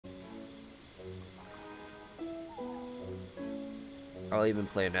I'll even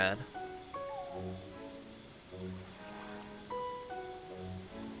play an ad.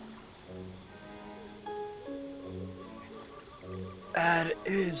 Ad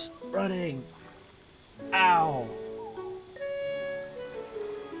is running. Ow.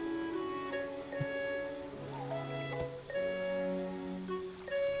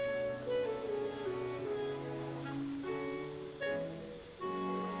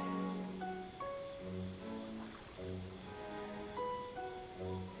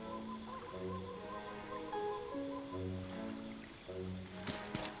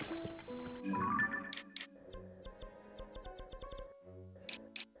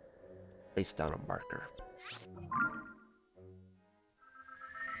 Place down a marker.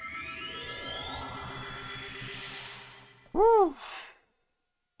 Woo!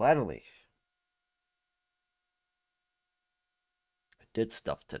 Finally. I did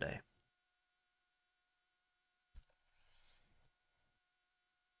stuff today.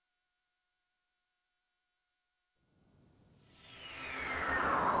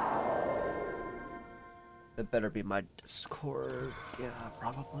 That better be my Discord. Yeah,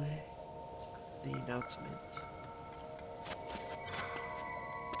 probably. The announcement.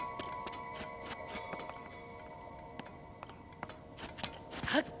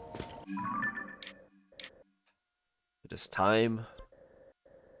 It is time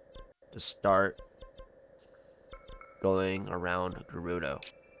to start going around Gerudo.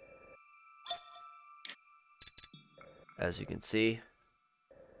 As you can see,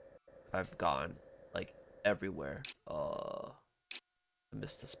 I've gone like everywhere. I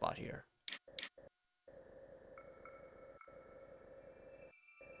missed a spot here.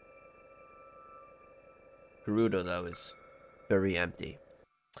 Gerudo, though, is very empty.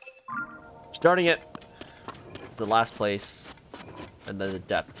 Starting it. It's the last place. And then the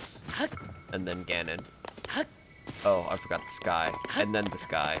depths. And then Ganon. Oh, I forgot the sky. And then the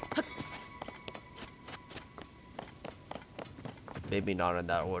sky. Maybe not in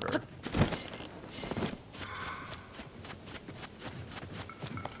that order.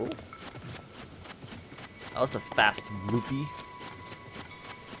 Ooh. That was a fast loopy.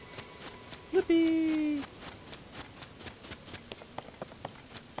 Loopy!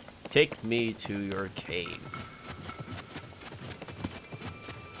 Take me to your cave.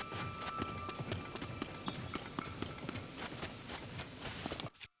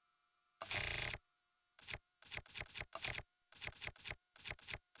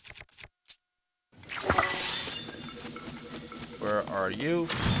 Where are you?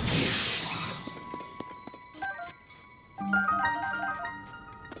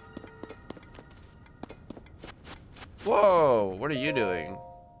 Whoa, what are you doing?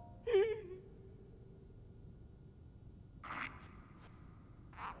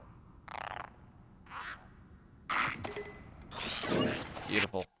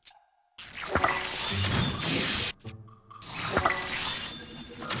 Beautiful.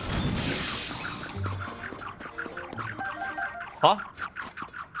 Huh?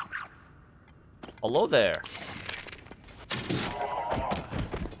 Hello there.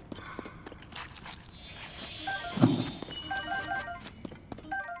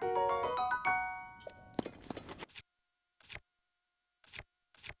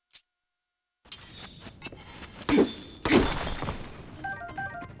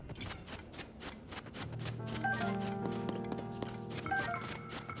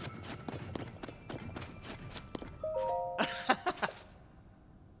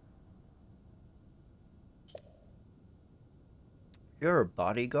 You're a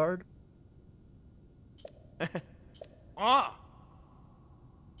bodyguard? Ah!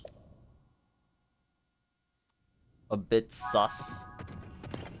 A bit sus.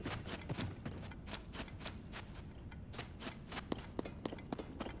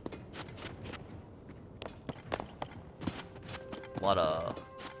 A lot of...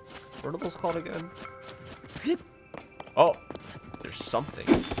 What are those called again? Oh! There's something.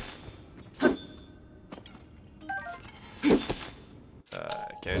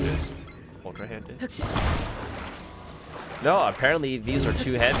 Can I just ultra-hand it? No, apparently these are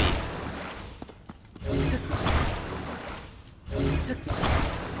too heavy.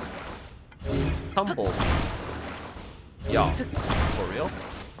 Tumbleweeds. Yo, for real?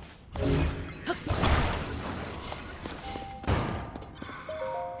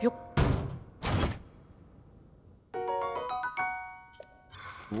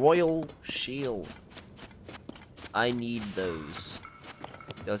 Royal Shield. I need those.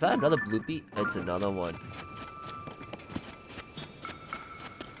 Yo, is that another bloopy? It's another one.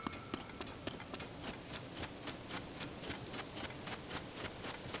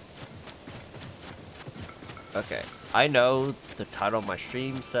 Okay. I know the title of my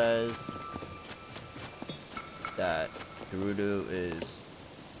stream says that Gerudo is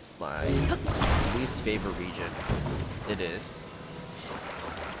my least favorite region. It is.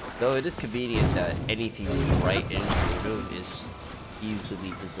 Though it is convenient that anything right in Gerudo is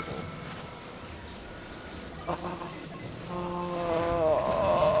easily visible.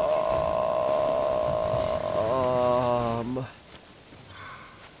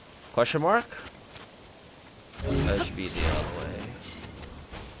 Question mark? That should be the other way.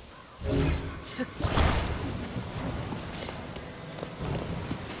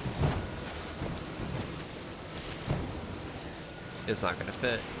 It's not gonna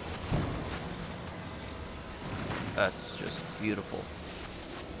fit. That's just beautiful.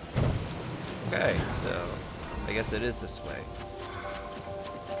 Okay, so I guess it is this way.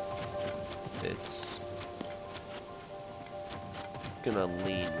 It's gonna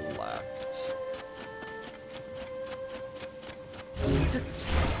lean left. Is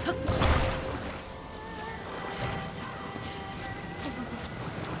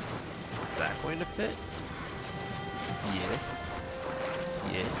that going to fit? Yes.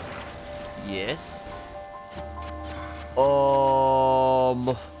 Yes. Yes.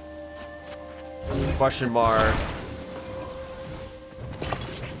 Question mark.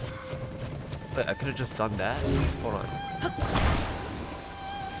 Wait, I could have just done that? Hold on.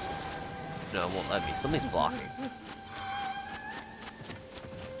 No, it won't let me. Something's blocking.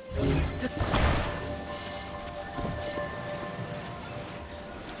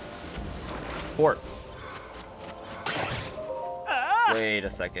 Support. Wait a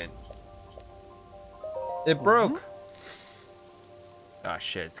second. It broke. Ah,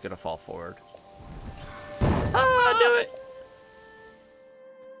 shit. It's gonna fall forward. Ah, do it.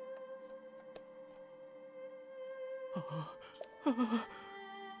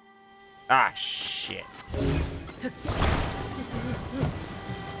 Ah, shit.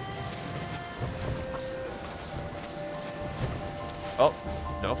 Oh,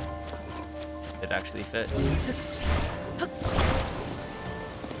 no. It actually fit.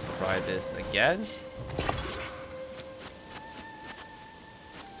 Try this again.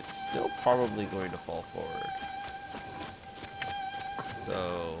 It's still probably going to fall forward.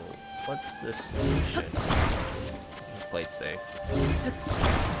 So, what's the solution? Just play it safe.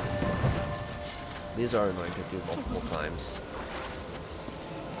 These are annoying to do multiple times.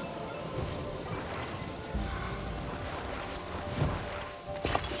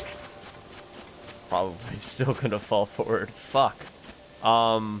 Probably still gonna fall forward. Fuck.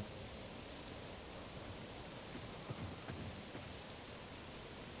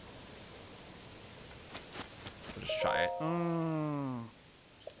 Let's try it.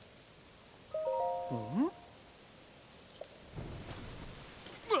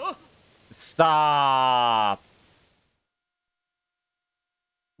 Stop!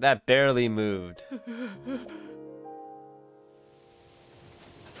 That barely moved.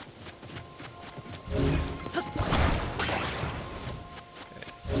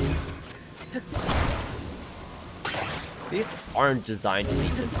 These aren't designed to be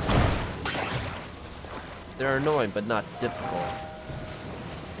difficult. They're annoying, but not difficult.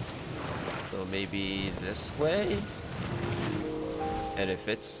 So maybe this way? And it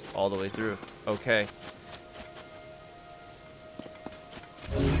fits all the way through. Okay.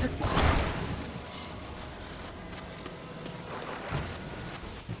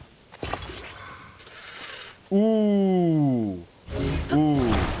 Ooh.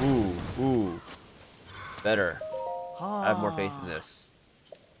 Ooh, ooh, ooh. Better. I have more faith in this.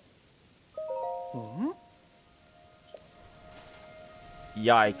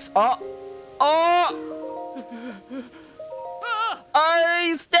 Yikes. Oh! Oh! Are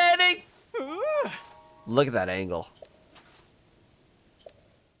you standing? Look at that angle.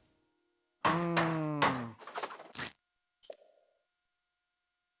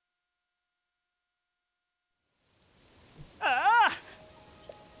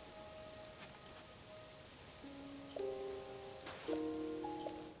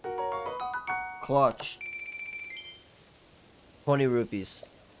 Clutch. 20 rupees.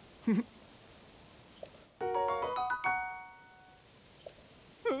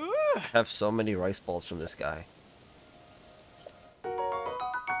 I have so many rice balls from this guy.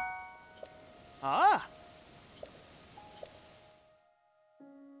 Ah.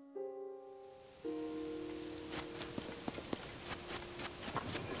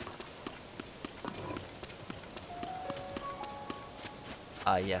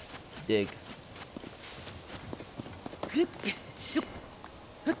 Ah, yes. Dig.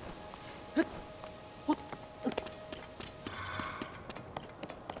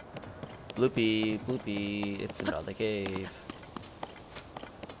 Bloopy, bloopy, it's another cave.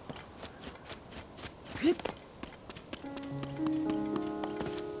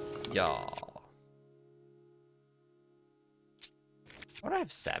 Yeah. What do I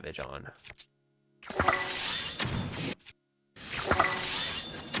have Savage on?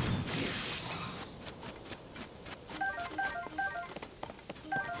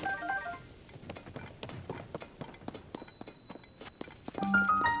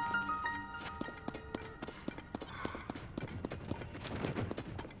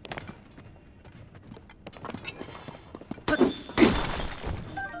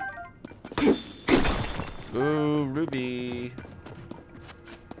 Ooh, Ruby.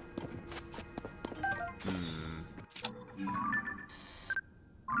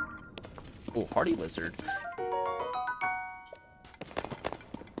 Oh, hardy lizard.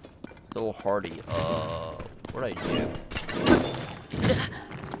 So hardy. What'd I do?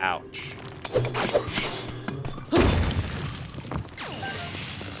 Ouch.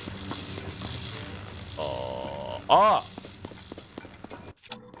 Ah!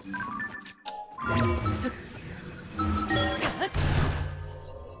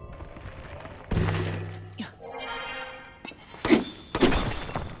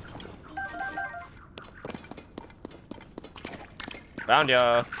 Found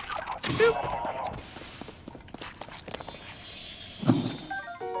ya. Boop.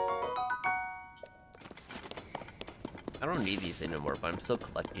 I don't need these anymore, but I'm still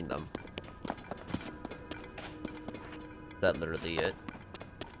collecting them. Is that literally it?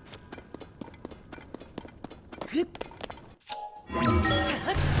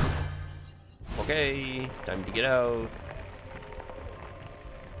 Okay, time to get out.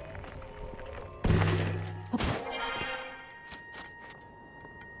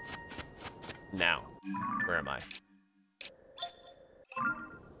 Now, where am I?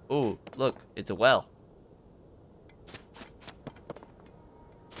 Oh, look, it's a well.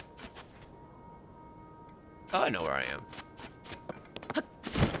 Oh, I know where I am.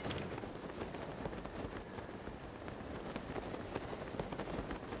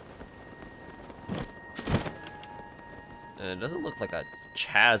 It doesn't look like a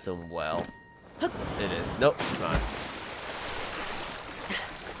chasm well. It is. Nope, it's not.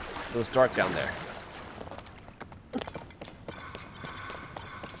 It was dark down there.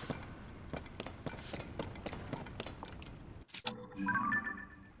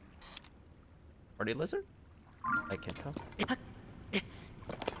 Party lizard? I can't tell.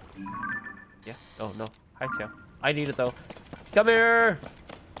 Yeah. Oh, no. Hi, Tail. I need it, though. Come here!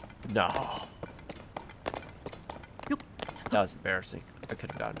 No. That was embarrassing. I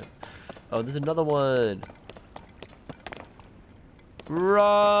could have gotten it. Oh, there's another one.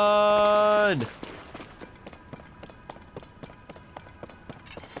 Run!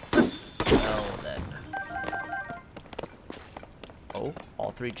 Well, then. Oh,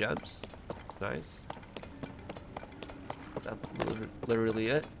 all 3 gems. Nice. That's literally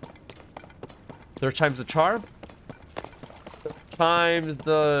it. 3rd time's the charm? Times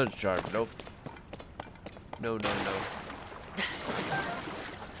the charm. Nope. No, no, no.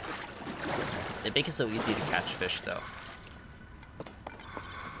 They make it so easy to catch fish, though.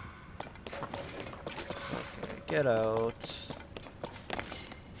 Okay, get out.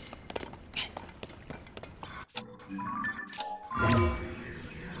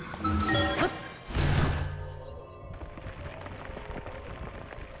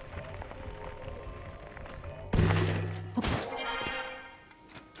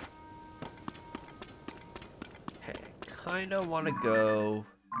 Okay, kinda wanna go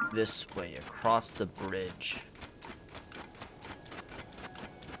this way, across the bridge.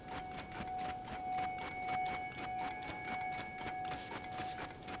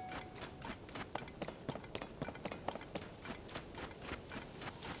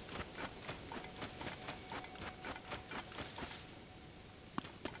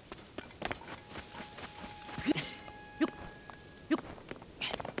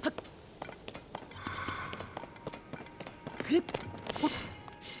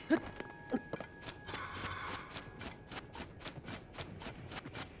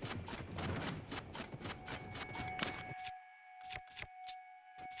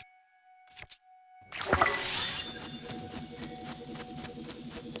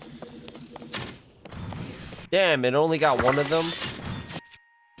 Damn, it only got one of them.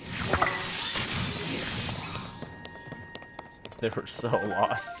 They were so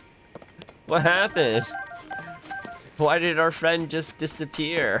lost. What happened? Why did our friend just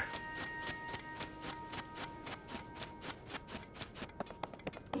disappear?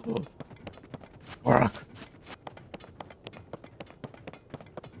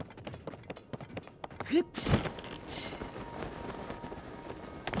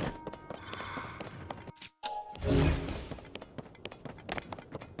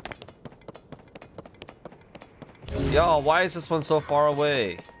 Yo, why is this one so far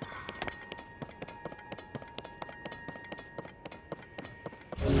away?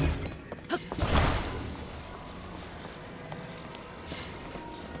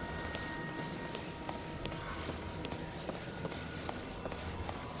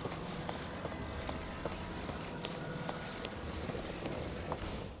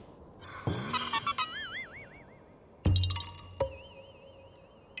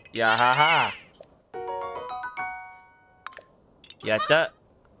 Yahaha. Yatta.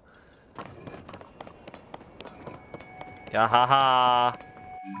 Yahaha.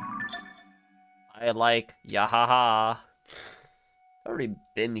 I like Yahaha. Already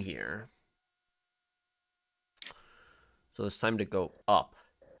been here. So it's time to go up.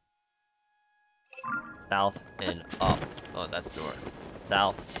 South and up. Oh, that's north.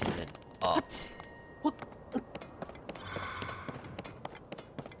 South and up.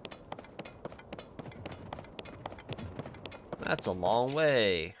 That's a long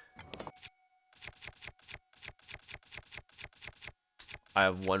way. I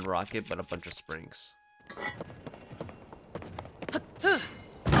have one rocket, but a bunch of springs.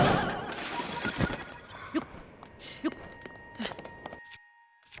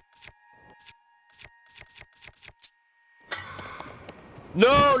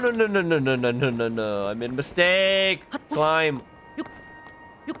 No, no, no, no, no, no, no, no, no, no. I made a mistake. Climb.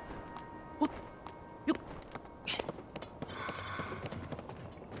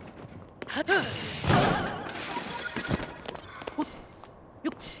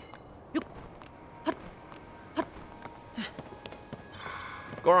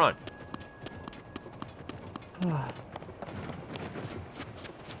 Goron.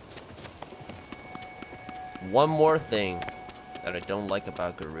 One more thing that I don't like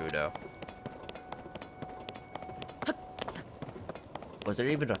about Gerudo. Was there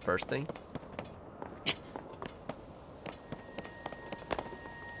even a first thing?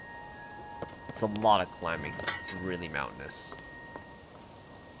 It's a lot of climbing. It's really mountainous.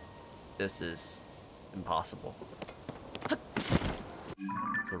 This is impossible.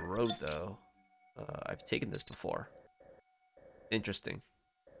 The road, though. I've taken this before. Interesting.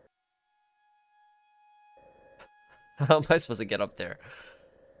 How am I supposed to get up there?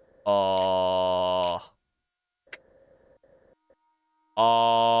 Oh.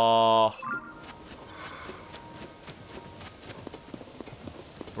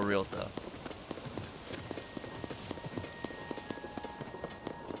 For reals, though.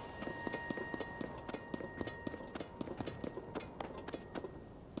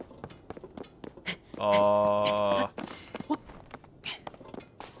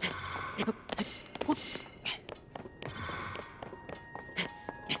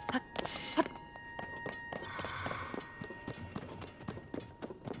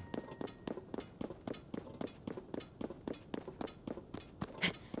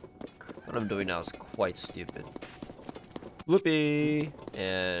 What I'm doing now is quite stupid. Whoopee!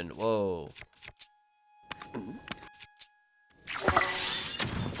 And whoa.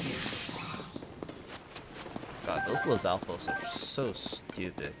 God, those Los Alphos are so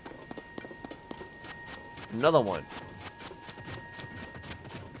stupid. Another one.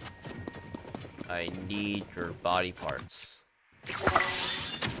 I need your body parts.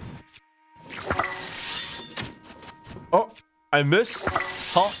 Oh, I missed.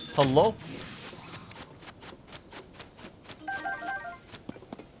 Huh? Hello?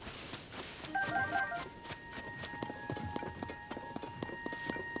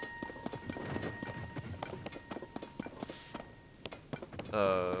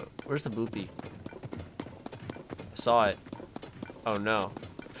 Where's the boopy? I saw it. Oh no.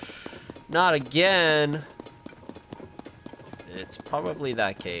 Not again. It's probably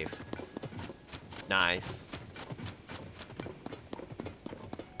that cave. Nice.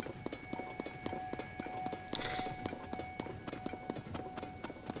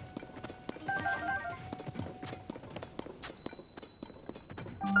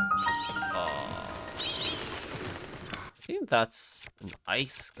 I think that's an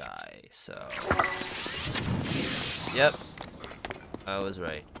ice guy, so... Yep. I was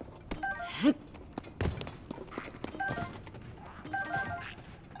right.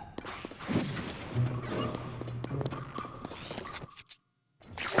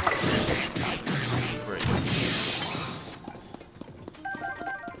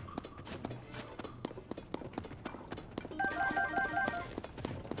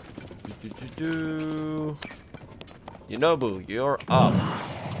 Yonobu, you're up.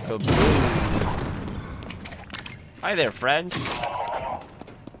 Kaboom. Hi there, friend.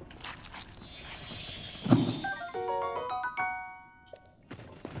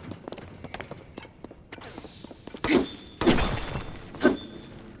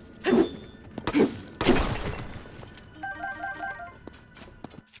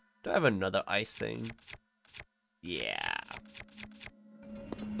 Do I have another ice thing? Yeah.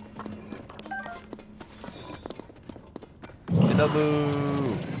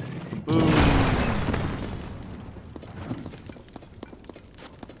 Boo! Boo!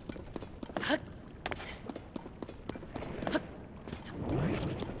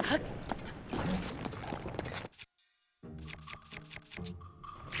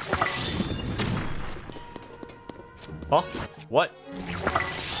 Huh? What?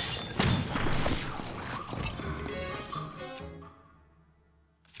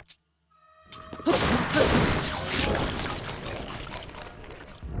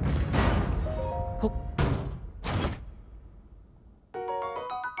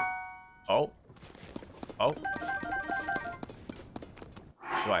 Oh. Oh.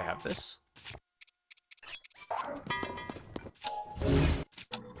 Do I have this?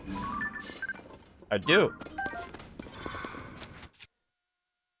 I do.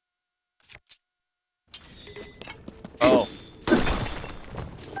 Oh.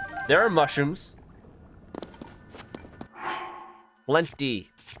 There are mushrooms. Plenty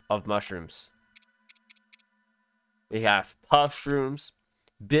of mushrooms. We have puff shrooms,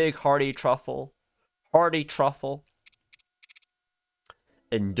 big hearty truffle, Endura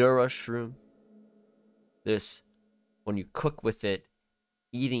shroom. This, when you cook with it,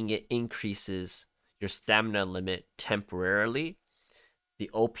 eating it increases your stamina limit temporarily. The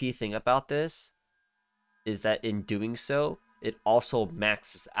OP thing about this is that in doing so, it also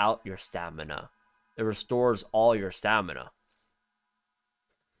maxes out your stamina. It restores all your stamina.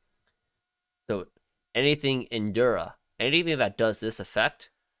 So anything Endura, anything that does this effect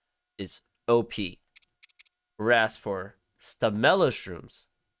is OP. Whereas for stamella shrooms,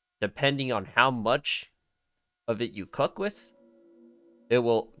 depending on how much of it you cook with, it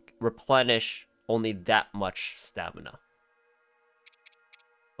will replenish only that much stamina.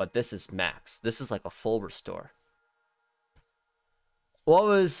 But this is max. This is like a full restore. What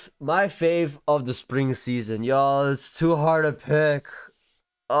was my fave of the spring season? Y'all, it's too hard to pick.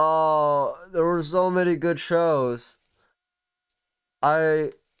 Oh, there were so many good shows.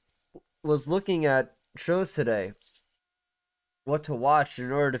 I was looking at shows today, what to watch in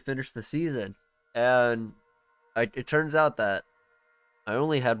order to finish the season, and it turns out that I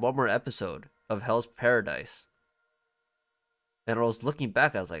only had one more episode of Hell's Paradise. And I was looking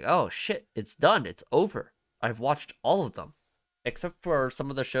back, I was like, oh shit, it's done, it's over. I've watched all of them, except for some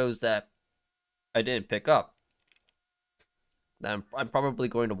of the shows that I didn't pick up that I'm probably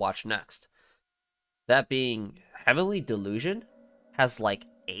going to watch next. That being Heavenly Delusion has like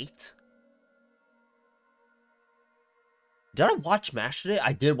 8. Did I watch MASH today?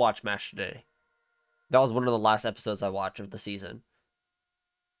 I did watch MASH today. That was one of the last episodes I watched of the season.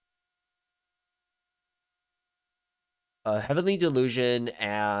 Heavenly Delusion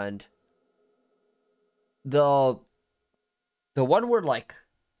and the one where like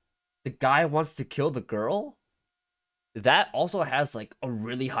the guy wants to kill the girl, that also has like a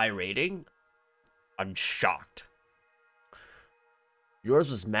really high rating. I'm shocked. Yours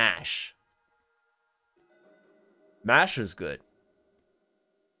was MASH. MASH was good.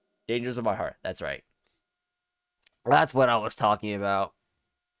 Dangers of My Heart. That's right. That's what I was talking about.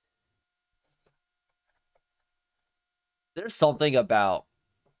 There's something about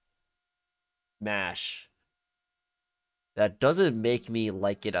MASH that doesn't make me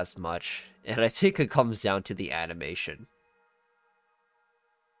like it as much, and I think it comes down to the animation.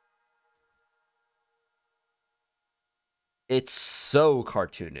 It's so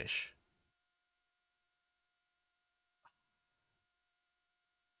cartoonish.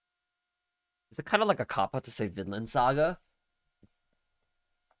 Is it kind of like a cop-out to say Vinland Saga?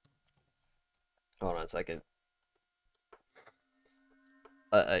 Hold on a second.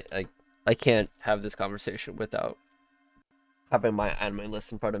 I can't have this conversation without having my anime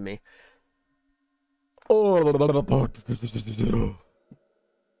list in front of me. Oh,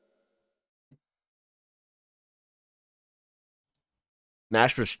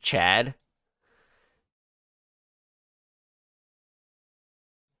 Master's Chad.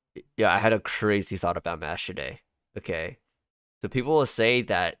 Yeah, I had a crazy thought about MASH today. Okay. So people will say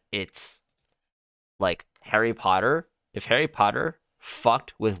that it's like Harry Potter. If Harry Potter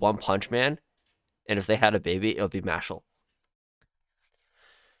fucked with One Punch Man, and if they had a baby, it would be Mashal.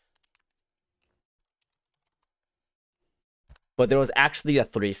 But there was actually a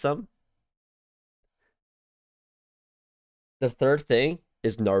threesome. The third thing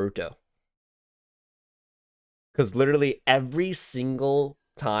is Naruto. Because literally every single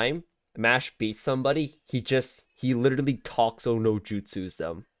time Mash beats somebody, he literally talks oh no jutsus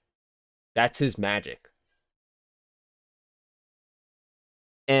them. That's his magic.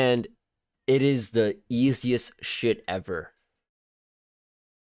 And it is the easiest shit ever.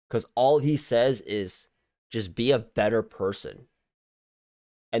 Because all he says is just be a better person.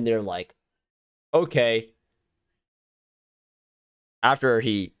 And they're like, okay. After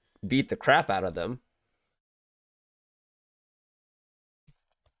he beat the crap out of them.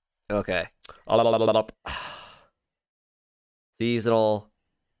 Okay. Seasonal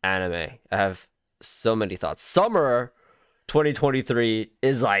anime. I have so many thoughts. Summer 2023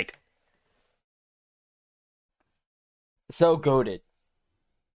 is like so goated.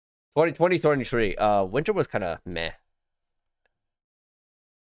 2023. Winter was kind of meh.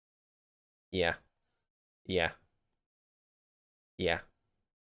 Yeah. Yeah. Yeah.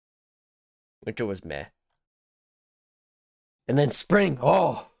 Winter was meh. And then spring.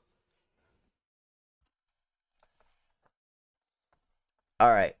 Oh. All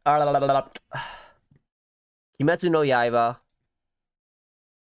right. Kimetsu no Yaiba.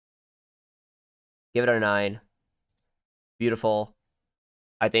 Give it a 9. Beautiful.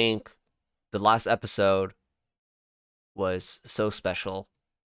 I think the last episode was so special.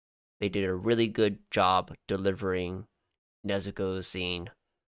 They did a really good job delivering Nezuko's scene.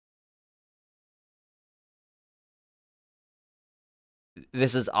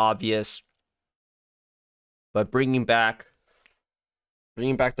 This is obvious, but bringing back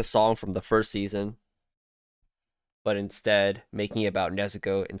the song from the first season, but instead making it about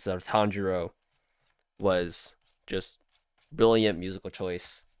Nezuko instead of Tanjiro was just brilliant musical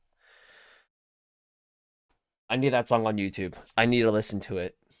choice. I need that song on YouTube. I need to listen to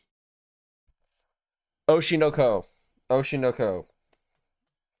it. Oshinoko. Oshinoko.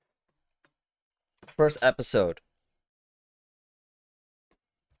 First episode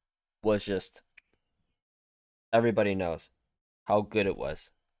was just everybody knows how good it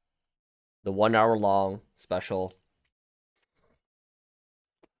was. The 1 hour long special.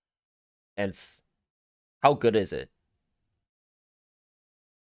 And how good is it?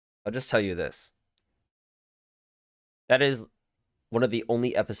 I'll just tell you this. That is one of the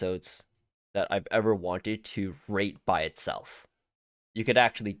only episodes that I've ever wanted to rate by itself. You could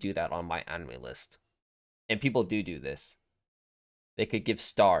actually do that on my anime list. And people do this. They could give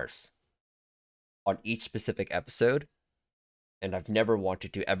stars on each specific episode. And I've never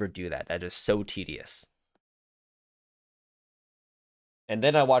wanted to ever do that. That is so tedious. And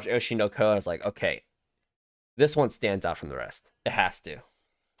then I watched Oshinoko and I was like, okay, this one stands out from the rest. It has to.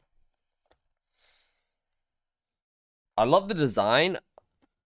 I love the design.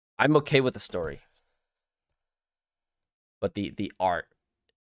 I'm okay with the story. But the art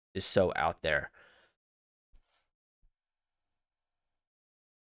is so out there.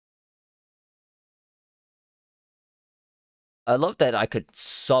 I love that I could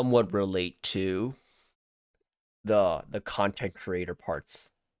somewhat relate to the content creator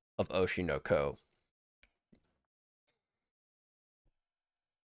parts of Oshinoko.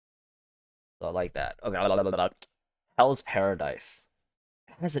 So I like that. Okay, Hell's Paradise.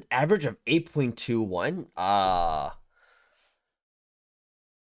 It has an average of 8.21.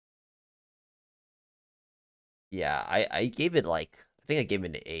 Yeah, I gave it like, I think I gave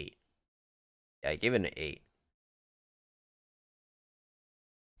it an 8. Yeah, I gave it an 8.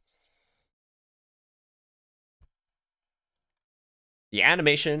 The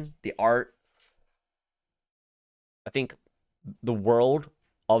animation, the art, I think the world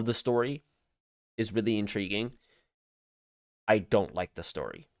of the story is really intriguing. I don't like the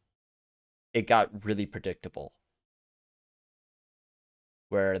story. It got really predictable.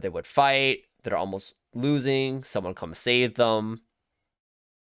 Where they would fight, they're almost losing, someone comes save them.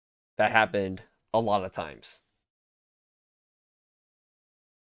 That happened a lot of times.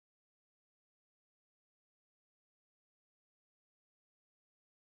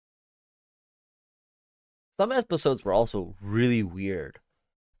 Some episodes were also really weird.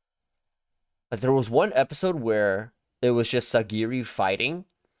 There was one episode where it was just Sagiri fighting,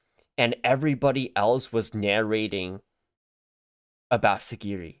 and everybody else was narrating about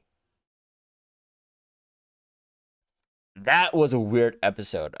Sagiri. That was a weird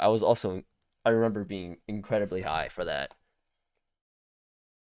episode. I remember being incredibly high for that.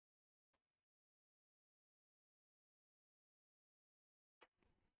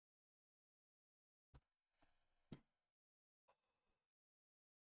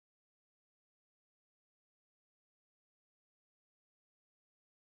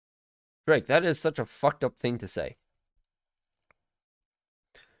 Drake, that is such a fucked up thing to say.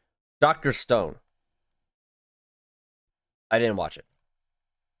 Dr. Stone. I didn't watch it.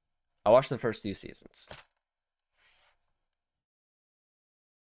 I watched the first 2 seasons.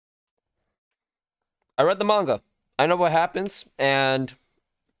 I read the manga. I know what happens, and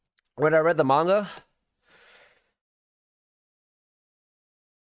when I read the manga,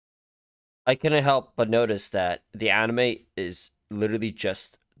 I couldn't help but notice that the anime is literally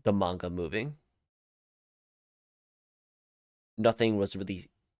just the manga moving. Nothing was really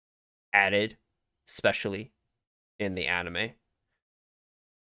added, especially in the anime.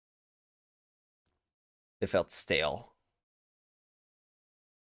 It felt stale.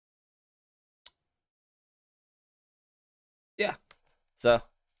 Yeah. So,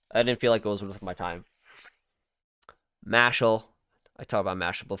 I didn't feel like it was worth my time. Mashal. I talked about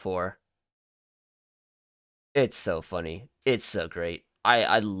Mashal before. It's so funny. It's so great.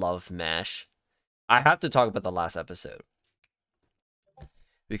 I love MASH. I have to talk about the last episode.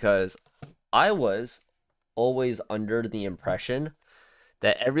 Because I was always under the impression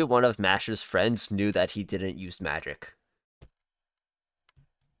that every one of Mash's friends knew that he didn't use magic.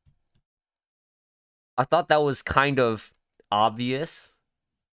 I thought that was kind of obvious.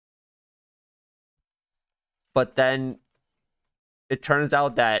 But then it turns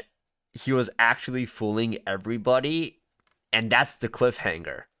out that he was actually fooling everybody, and that's the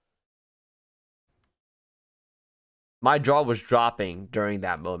cliffhanger. My jaw was dropping during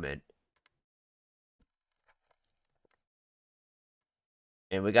that moment.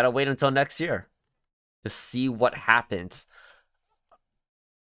 And we gotta wait until next year to see what happens.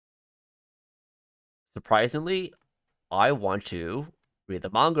 Surprisingly, I want to read the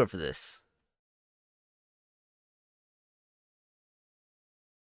manga for this.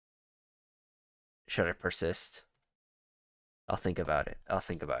 Should I persist? I'll think about it. I'll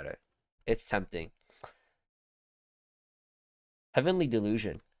think about it. It's tempting. Heavenly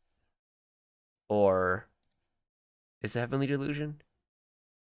Delusion. Or is it Heavenly Delusion?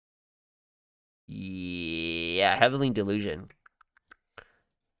 Yeah, Heavenly Delusion.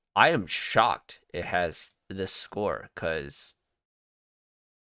 I am shocked it has this score, because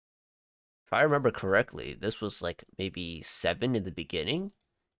if I remember correctly, this was like maybe 7 in the beginning.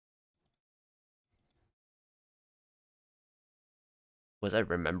 Was I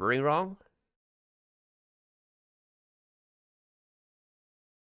remembering wrong?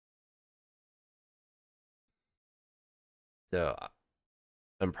 So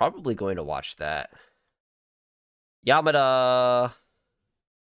I'm probably going to watch that. Yamada.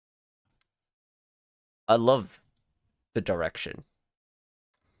 I love the direction.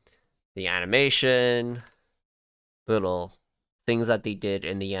 The animation, little things that they did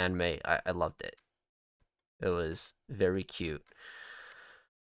in the anime. I loved it. It was very cute.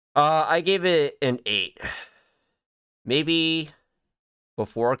 I gave it an 8. Maybe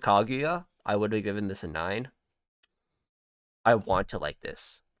before Kaguya, I would have given this a 9. I want to like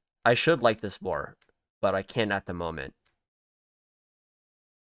this. I should like this more, but I can't at the moment.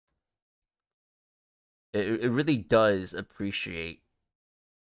 It really does appreciate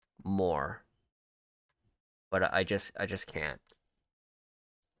more, but I just can't.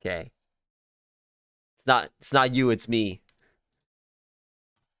 Okay. It's not you, it's me.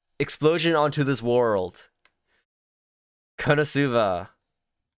 Explosion onto this world. Konosuba.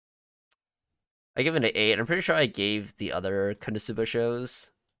 I give it an 8. I'm pretty sure I gave the other Konosuba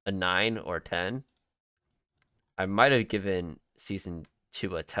shows a 9 or 10. I might have given season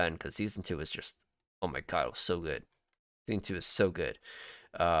 2 a 10, because season 2 was just, oh my god, it was so good. Season 2 is so good.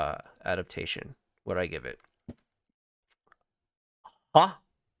 Adaptation. What did I give it? Huh?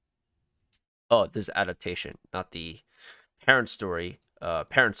 Oh, this is adaptation, not the parent story.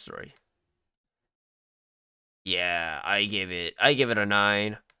 Parent story. Yeah, I give it a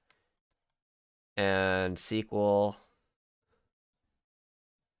 9. And sequel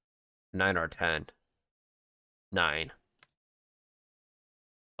 9 or 10. 9.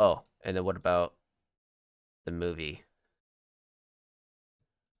 Oh, and then what about the movie?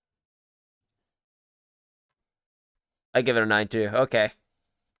 I give it a 9 too. Okay.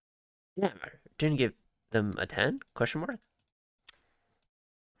 Yeah, I didn't give them a 10? Question mark?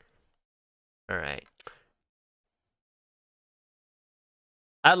 All right.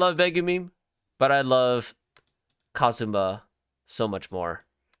 I love Megumi, but I love Kazuma so much more.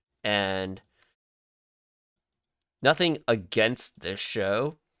 And nothing against this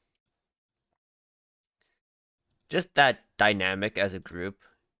show. Just that dynamic as a group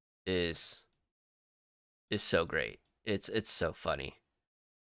is so great. It's so funny.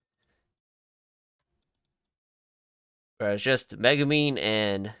 Whereas just Megumin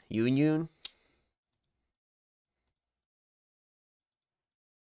and Yunyun,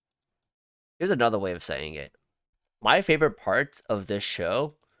 Here's another way of saying it. My favorite parts of this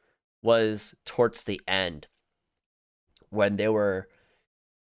show was towards the end when they were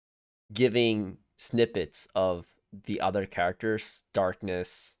giving snippets of the other characters,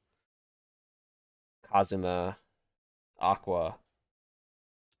 Darkness, Kazuma, Aqua,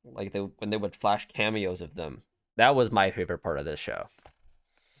 like when they would flash cameos of them. That was my favorite part of this show.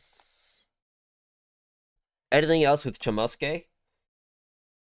 Anything else with Chamosuke?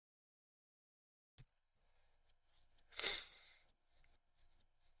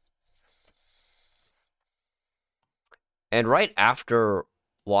 And right after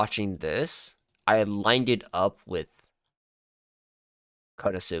watching this, I lined it up with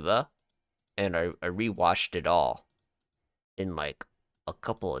Konosuba, and I rewatched it all in like a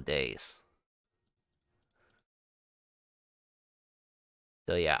couple of days.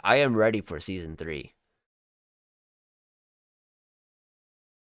 So yeah, I am ready for season 3.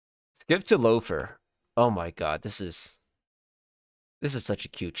 Skip to Loafer. Oh my god, this is such a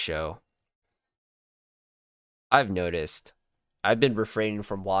cute show. I've noticed I've been refraining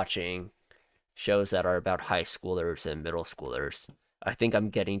from watching shows that are about high schoolers and middle schoolers. I think I'm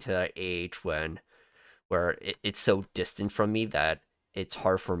getting to that age where it's so distant from me that it's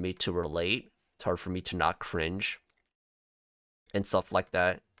hard for me to relate. It's hard for me to not cringe and stuff like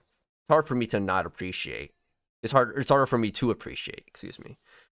that. It's hard for me to not appreciate. It's harder for me to appreciate, excuse me.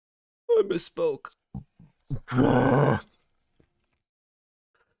 I misspoke.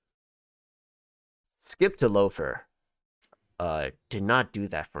 Skip to Loafer. Did not do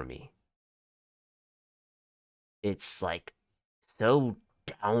that for me. It's like so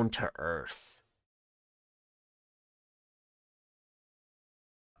down to earth.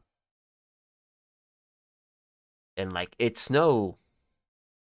 And like it's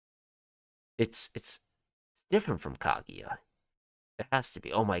different from Kaguya. It has to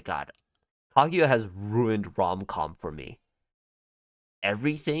be. Oh my god. Kaguya has ruined rom-com for me.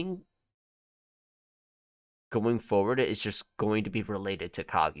 Everything going forward is just going to be related to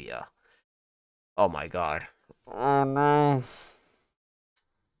Kaguya. Oh my god. Oh no.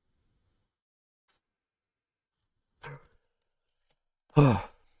 I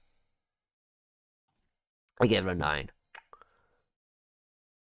gave it a 9.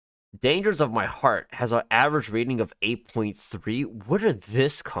 Dangers of My Heart has an average rating of 8.3. Where did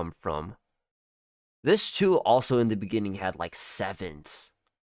this come from? This too also in the beginning had like 7s.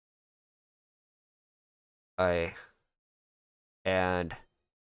 And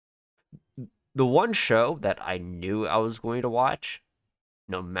the one show that I knew I was going to watch,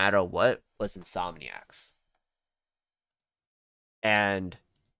 no matter what, was Insomniacs. And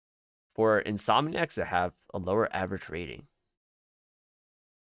for Insomniacs to have a lower average rating,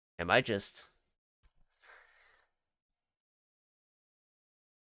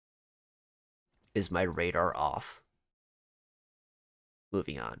 is my radar off?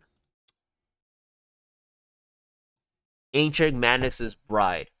 Moving on. Ancient Manus'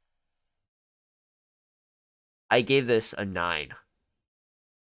 Bride. I gave this a 9.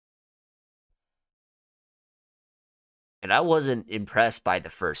 And I wasn't impressed by the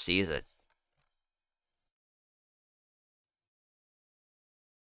first season.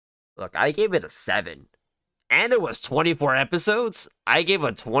 Look, I gave it a 7. And it was 24 episodes? I gave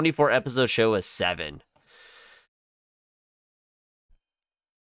a 24 episode show a 7.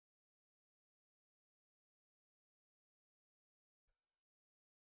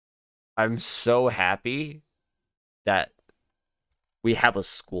 I'm so happy that we have a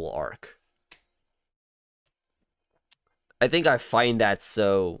school arc. I think I find that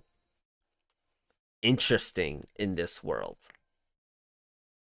so interesting in this world.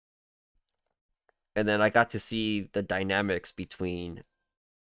 And then I got to see the dynamics between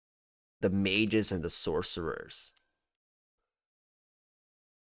the mages and the sorcerers.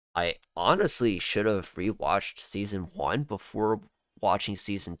 I honestly should have rewatched season 1 before watching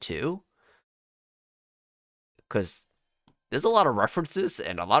season 2. Because there's a lot of references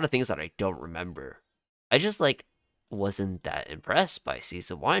and a lot of things that I don't remember. I just like wasn't that impressed by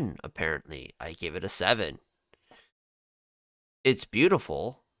season 1, apparently. I gave it a 7. It's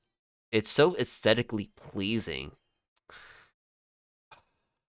beautiful. It's so aesthetically pleasing.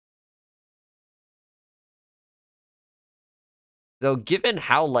 Though, given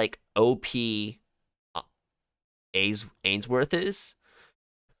how, like, OP Ainsworth is,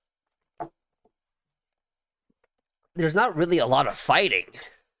 there's not really a lot of fighting.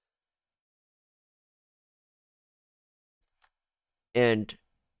 And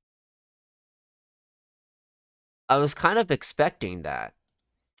I was kind of expecting that.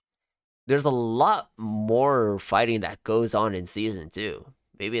 There's a lot more fighting that goes on in season 2.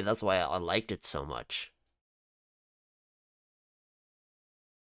 Maybe that's why I liked it so much.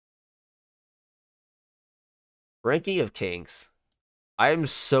 Ranking of Kings. I am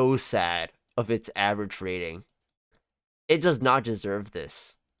so sad of its average rating. It does not deserve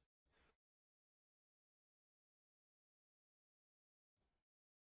this.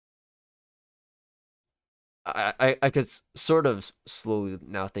 I could sort of slowly,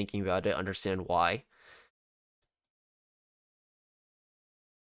 now thinking about it, understand why.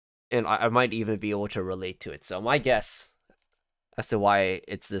 And I might even be able to relate to it. So my guess as to why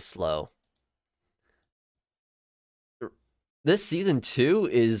it's this low. This season 2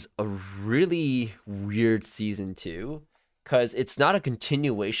 is a really weird season 2 because it's not a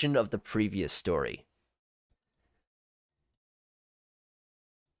continuation of the previous story.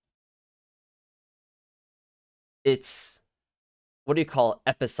 It's, what do you call it,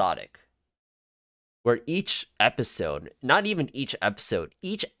 episodic, where each episode, not even each episode,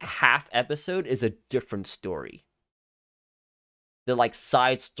 each half episode is a different story. They're like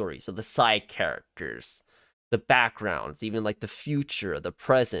side stories of the side characters, the backgrounds, even like the future, the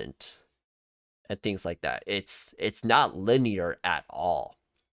present, and things like that. It's not linear at all.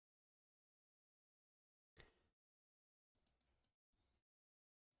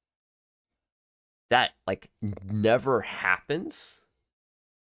 That like never happens.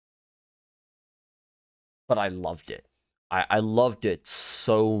 But I loved it. I loved it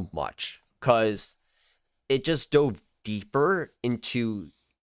so much because it just dove deeper into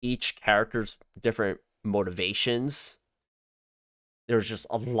each character's different motivations. There's just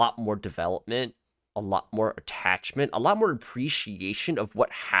a lot more development, a lot more attachment, a lot more appreciation of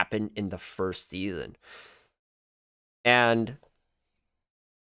what happened in the first season. And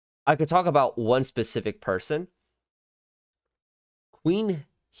I could talk about one specific person. Queen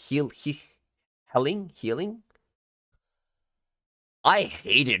Healing. I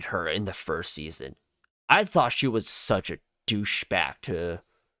hated her in the first season. I thought she was such a douchebag to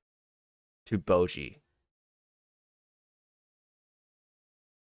Boji.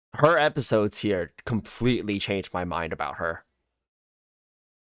 Her episodes here completely changed my mind about her.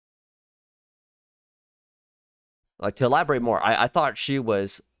 Like, to elaborate more, I thought she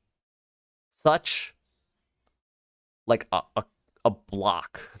was such like a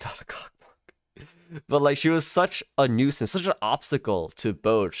block, not a cock block, but like she was such a nuisance, such an obstacle to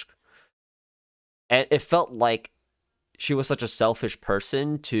Boj. And it felt like she was such a selfish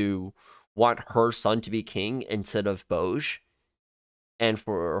person to want her son to be king instead of Boj, and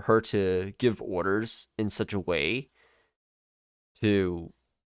for her to give orders in such a way to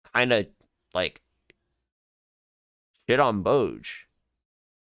kind of like shit on Boji.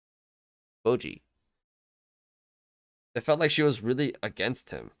 It felt like she was really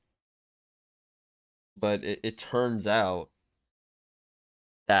against him. But it turns out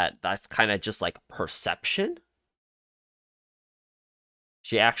that that's kind of just like perception.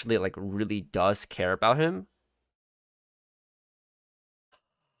 She actually like really does care about him.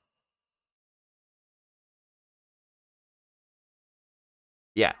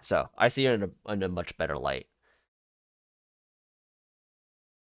 Yeah, so I see her in a much better light.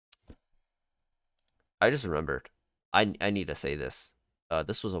 I just remembered. I need to say this.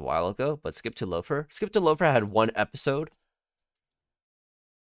 This was a while ago, but Skip to Loafer. Skip to Loafer had one episode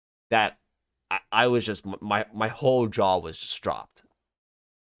that I was just, my whole jaw was just dropped.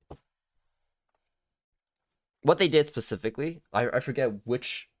 What they did specifically, I forget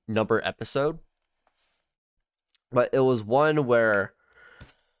which number episode, but it was one where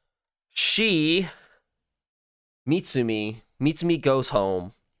Mitsumi goes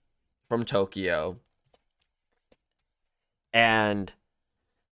home from Tokyo, and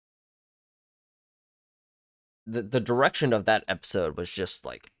the direction of that episode was just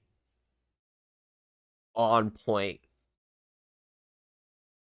like on point.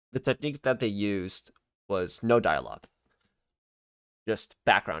 The technique that they used was no dialogue, just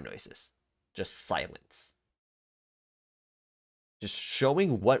background noises, just silence, just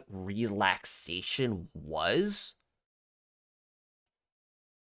showing what relaxation was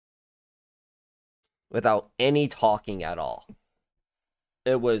without any talking at all.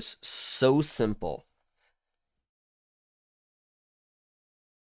 It was so simple,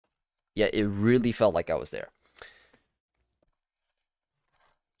 yet it really felt like I was there.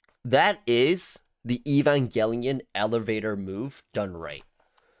 That is the Evangelion elevator move done right.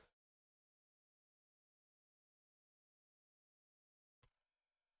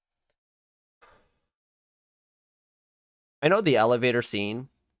 I know the elevator scene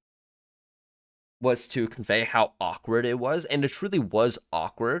was to convey how awkward it was, and it truly was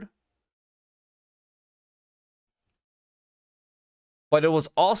awkward. But it was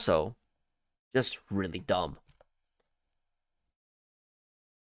also just really dumb.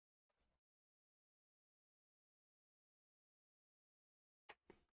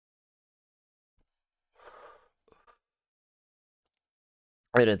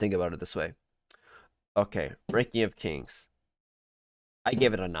 I didn't think about it this way. Okay, Ranking of Kings. I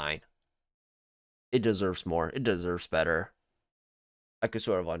give it a 9. It deserves more. It deserves better. I could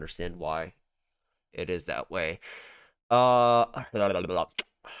sort of understand why it is that way. I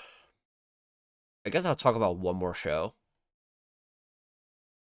guess I'll talk about one more show.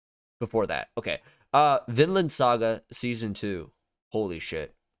 Before that. Okay. Vinland Saga Season 2. Holy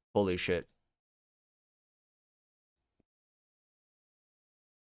shit. Holy shit.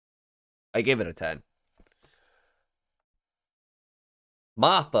 I gave it a 10.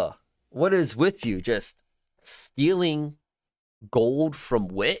 Mappa, what is with you? Just stealing gold from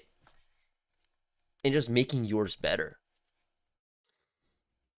Wit and just making yours better.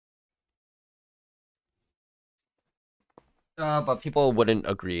 But people wouldn't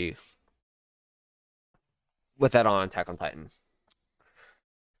agree with that on Attack on Titan.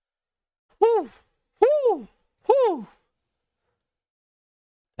 Woo! Woo! Woo!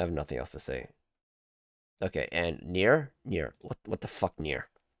 I have nothing else to say. Okay, and Nier? What the fuck, Nier?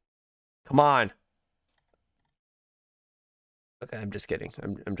 Come on! Okay, I'm just kidding.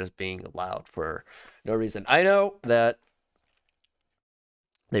 I'm just being loud for no reason. I know that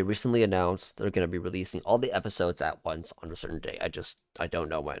they recently announced they're going to be releasing all the episodes at once on a certain day. I don't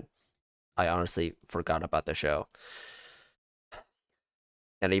know when. I honestly forgot about the show.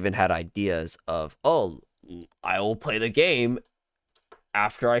 And I even had ideas of, oh, I will play the game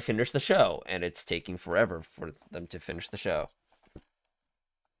after I finish the show. And it's taking forever for them to finish the show.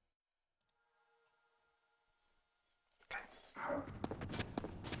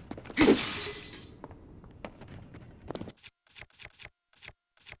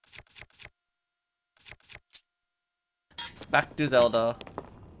 Back to Zelda.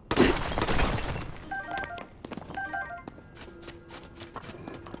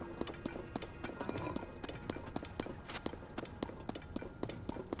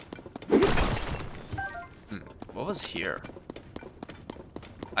 What was here?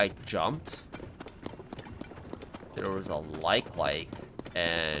 I jumped. There was a like,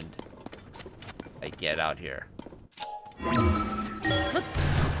 and I get out here.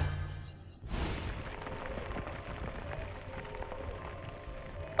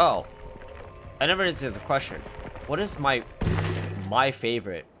 Oh, I never answered the question. What is my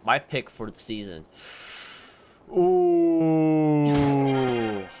favorite, my pick for the season? Ooh,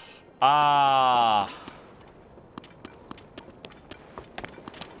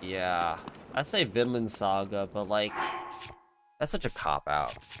 yeah, I'd say Vinland Saga, but like, that's such a cop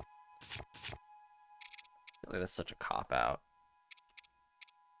out. Like, that's such a cop out.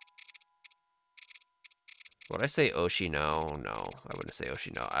 Would I say Oshino? No, I wouldn't say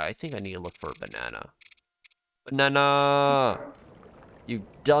Oshino. I think I need to look for a banana. Banana! You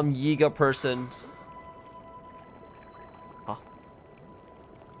dumb Yiga person. Huh?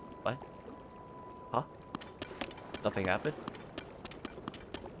 What? Huh? Nothing happened?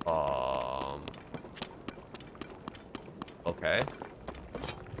 Okay.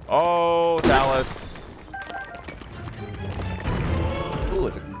 Oh, Dallas. Ooh,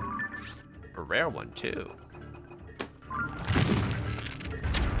 it's a rare one, too.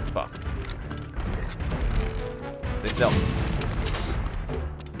 Fuck. They still.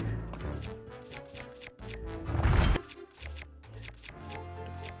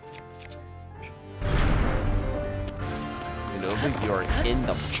 Nova, you are in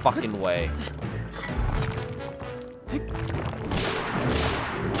the fucking way.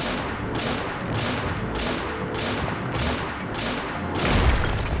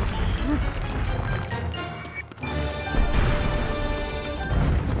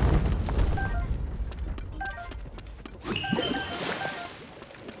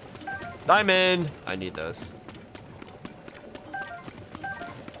 Diamond! I need those.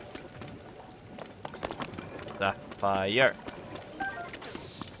 Sapphire.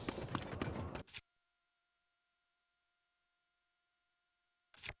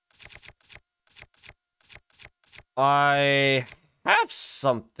 I have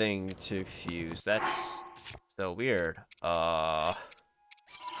something to fuse. That's so weird. Can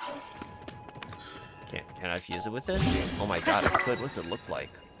I fuse it with this? Oh my god, I could. What's it look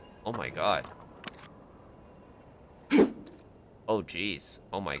like? Oh my god. Oh jeez.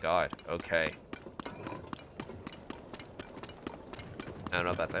 Oh my god. Okay. I don't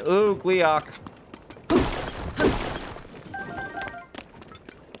know about that. Ooh, Gleeok.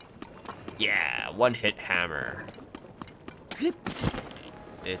 Yeah, one hit hammer.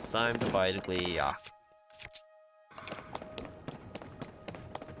 It's time to fight a Gleeok.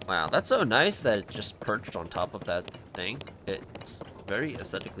 Wow, that's so nice that it just perched on top of that thing. It's very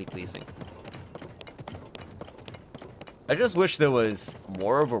aesthetically pleasing. I just wish there was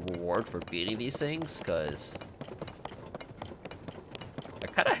more of a reward for beating these things, because I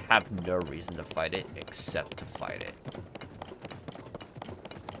kind of have no reason to fight it except to fight it.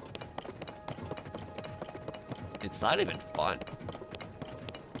 It's not even fun.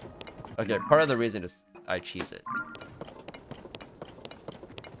 Okay, part of the reason is I cheese it.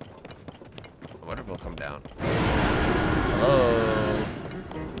 I wonder if it'll come down. Hello?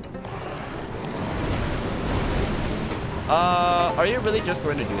 Are you really just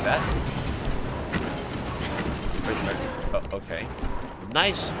going to do that? Oh, okay.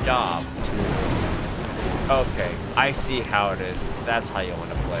 Nice job. Okay, I see how it is. That's how you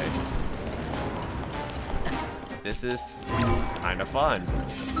want to play. This is kind of fun.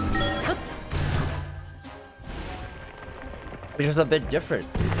 It's just a bit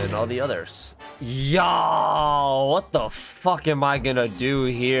different than all the others. Yo, what the fuck am I gonna do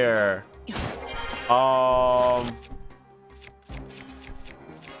here?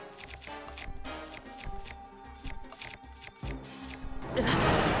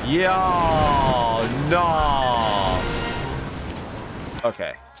 Yo, no.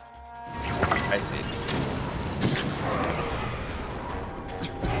 Okay. I see.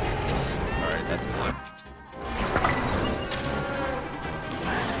 Alright, that's one.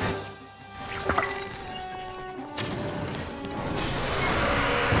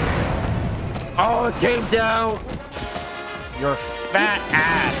 Oh, it came down! Your fat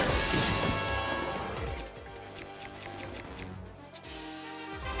ass!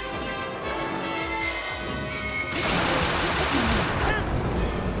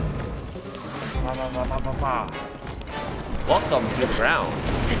 Welcome to the ground.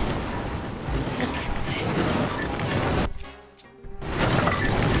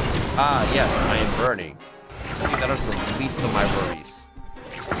 Ah, yes, I am burning. I think that is the least of my worries.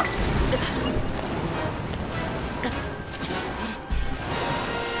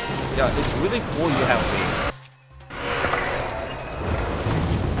 Yeah, it's really cool you have wings.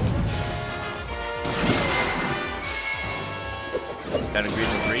 Can I agree to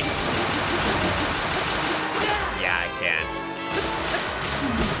agree? Yeah, I can.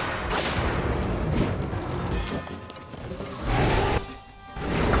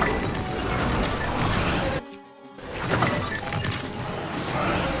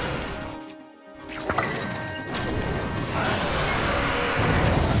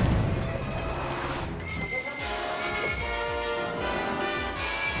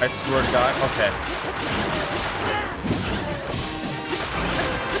 I swear to God, okay.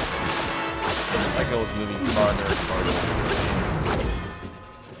 Like it was moving farther and farther.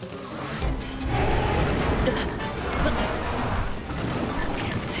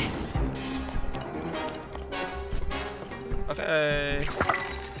 Okay.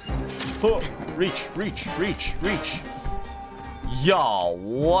 Oh, reach, reach, reach, reach. Yo,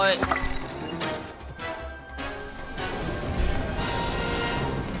 what?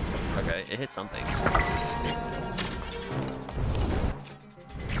 Okay, it hit something.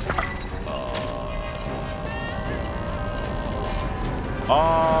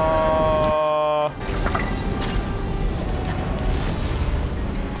 Oh,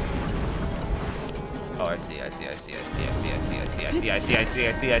 I see. I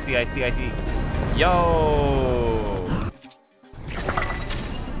see. Yo.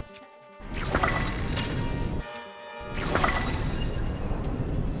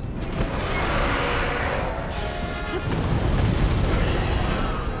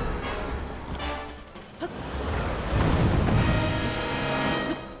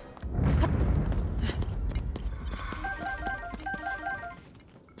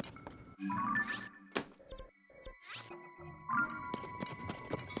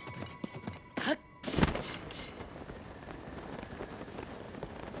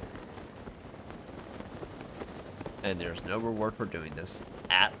 And there's no reward for doing this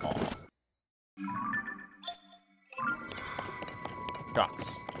at all.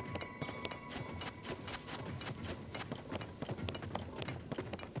 Shocks.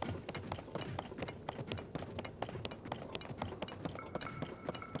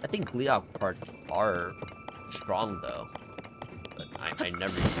 I think Gleeok parts are strong though, but I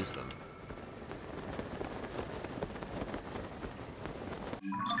never use them.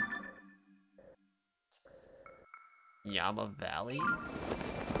 Yama Valley?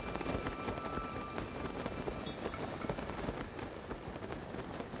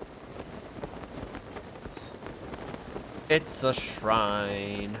 It's a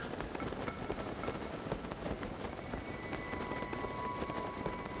shrine.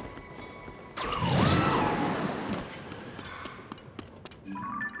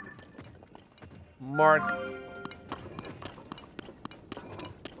 Mark.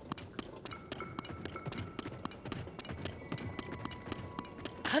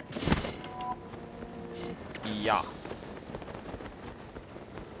 Yeah.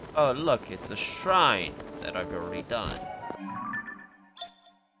 Oh, look, it's a shrine that I've already done.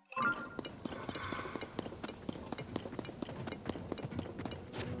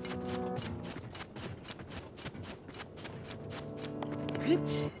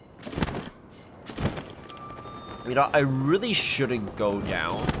 You know, I really shouldn't go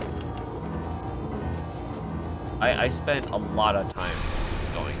down. I spent a lot of time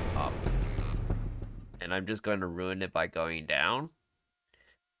going up. And I'm just going to ruin it by going down.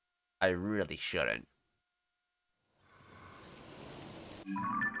 I really shouldn't.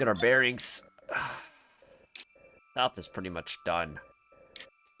 Get our bearings. South is pretty much done.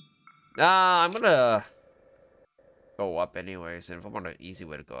 I'm gonna go up anyways, and if I want an easy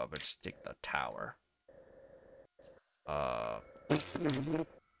way to go up, I just take the tower.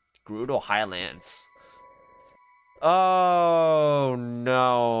 Gerudo Highlands. Oh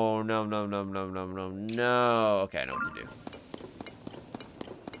no. No. Okay, I know what to do.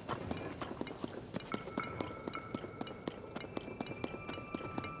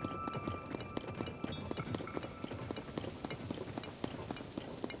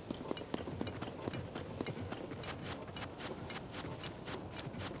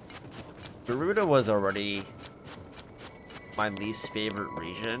 Gerudo was already my least favorite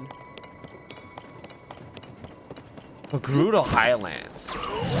region. But Gerudo Highlands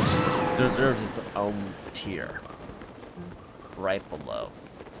deserves its own tier. Right below.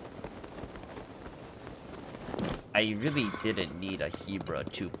 I really didn't need a Hebra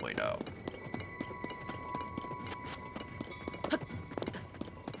 2.0.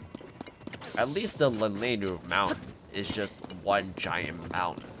 At least the Lenlenu Mountain is just one giant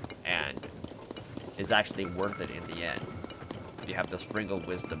mountain, and it's actually worth it in the end. You have the Spring of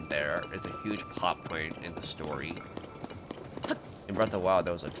Wisdom there. It's a huge plot point in the story. In Breath of the Wild,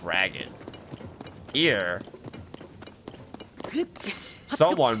 there was a dragon. Here,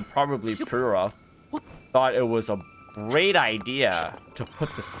 someone, probably Pura, thought it was a great idea to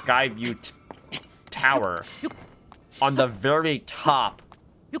put the Skyview Tower on the very top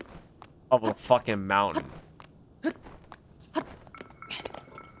of a fucking mountain.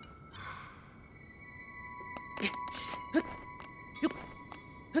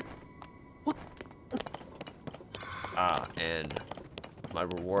 And my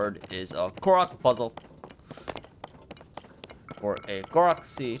reward is a Korok puzzle. Or a Korok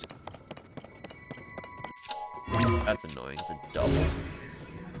seed. That's annoying, it's a double.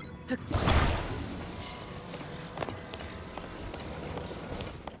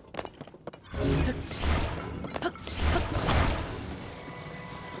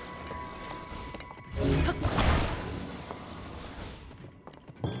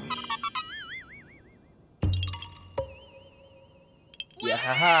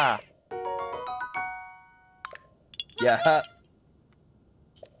 Yahaha. Yeah.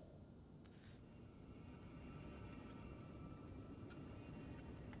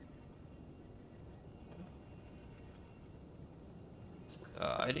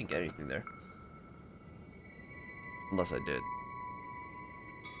 I didn't get anything there. Unless I did.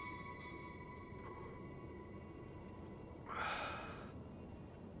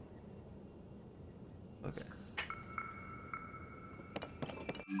 Okay.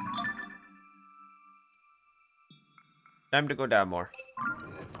 Time to go down more.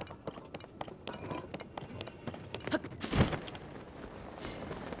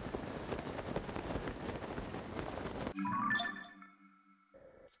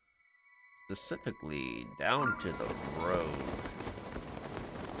 Specifically, down to the road.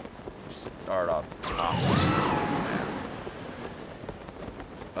 Start off top.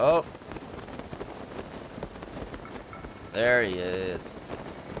 Oh. There he is.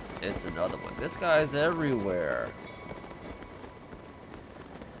 It's another one. This guy's everywhere.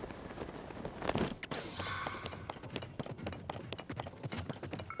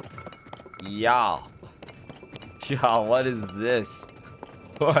 Yeah. Yeah, what is this?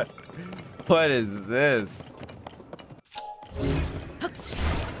 What is this?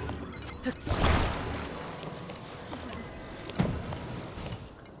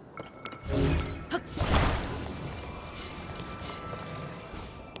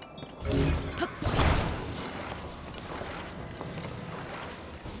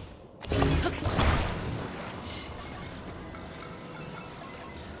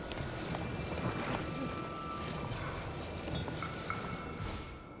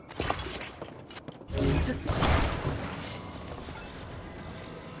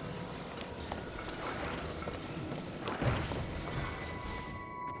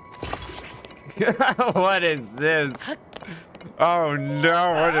 What is this? Oh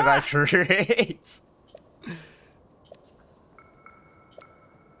no, what did I create?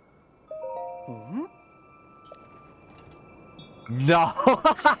 No.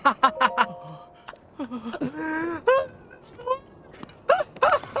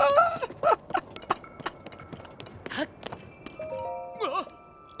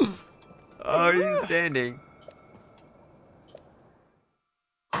 Oh, he's standing.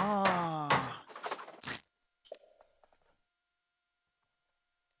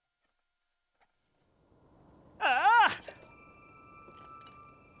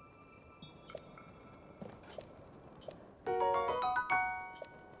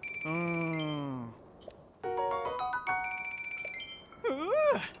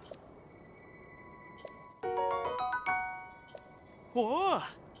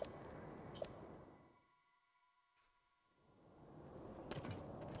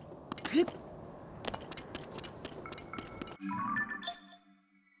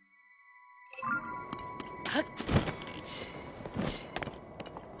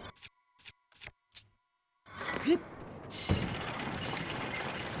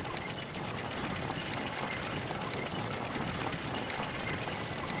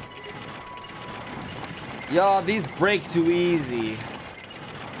 Yo, these break too easy.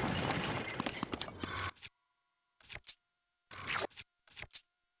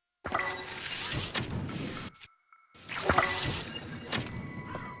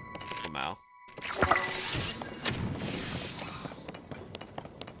 Wow.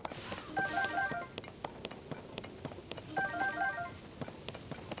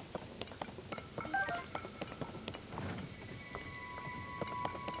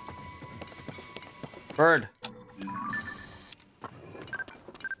 Bird.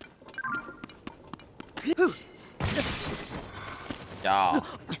 Yeah.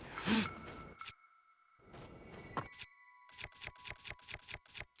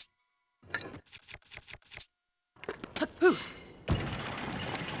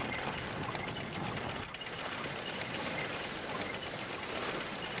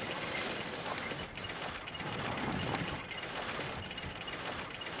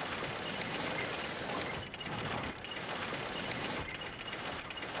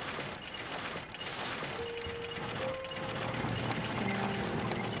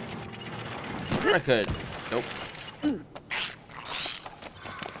 I could. Nope.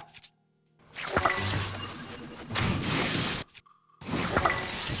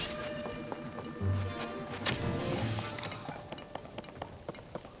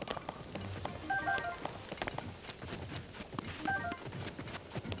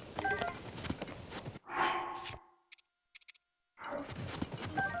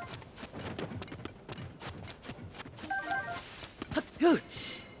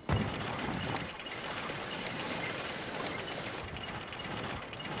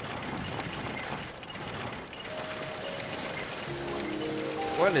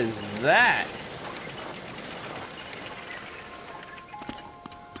 What is that?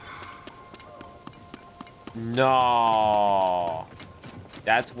 No.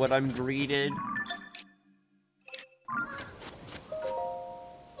 That's what I'm greeted?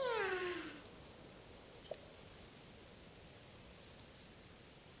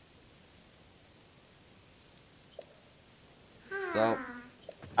 So,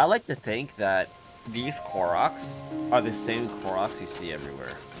 I like to think that these Koroks are the same Koroks you see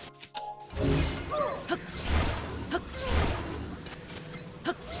everywhere.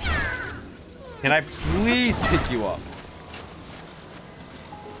 Can I please pick you up?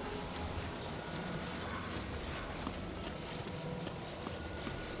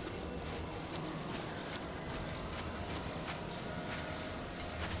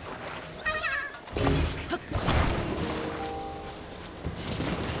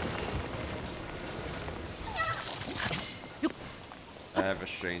 I have a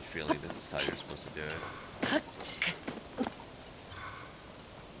strange feeling this is how you're supposed to do it.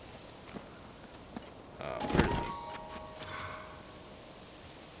 Where is this?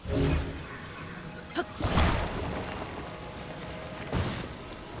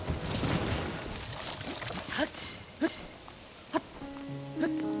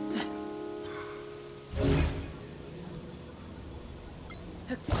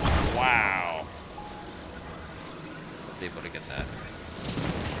 Wow. I was able to get that.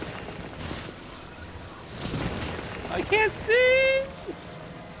 I can't see!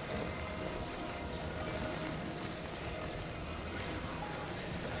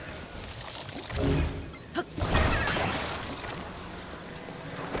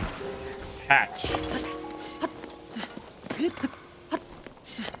 Hatch.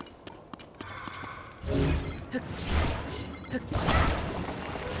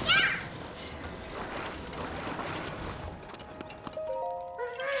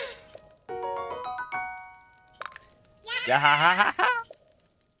 Yahaha.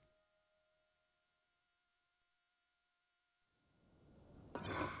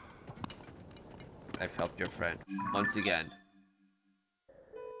 I've helped your friend once again.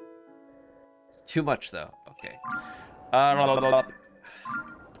 Too much though. Okay.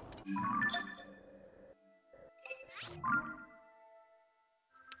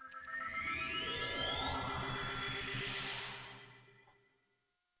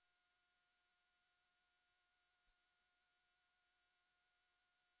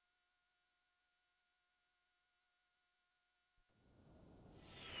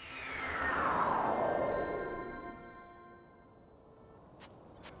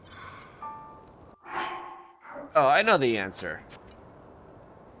 Oh, I know the answer.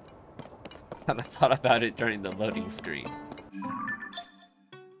 I thought about it during the loading screen.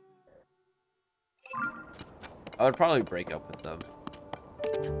 I would probably break up with them.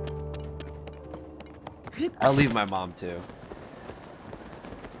 I'll leave my mom too.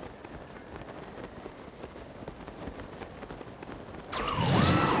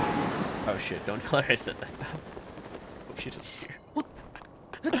 Oh shit, don't tell her I said that. Hope she doesn't hear.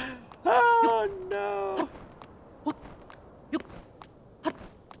 Oh no!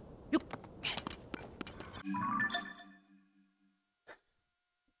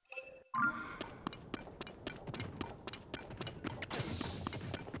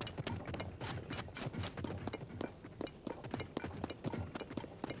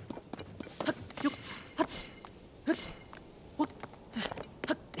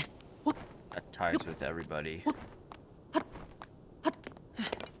 That ties with everybody.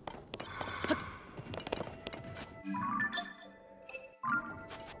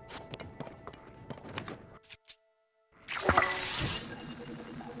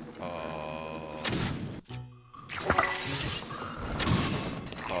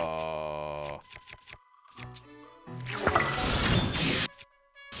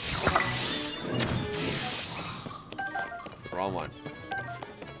 Wrong one.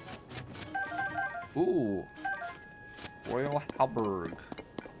 Ooh. Royal Halberg.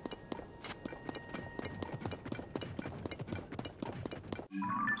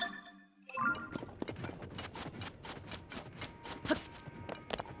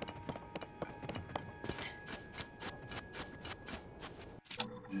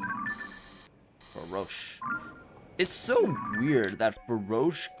 Faroche. It's so weird that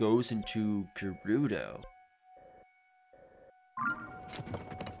Faroche goes into Gerudo.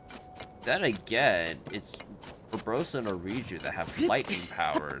 Then again, it's Barbossa and Oriju that have lightning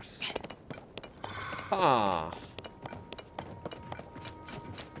powers. Huh.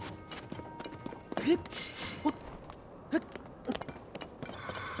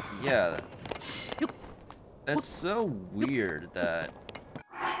 Yeah. That's so weird that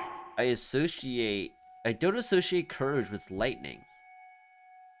I don't associate courage with lightning.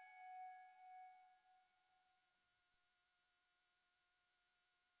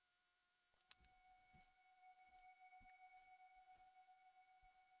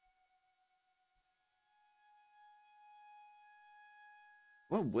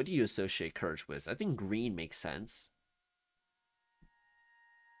 What would you associate courage with? I think green makes sense.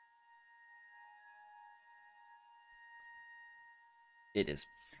 It is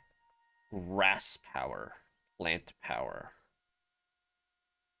grass power, plant power.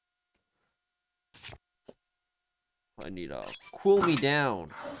 I need to cool me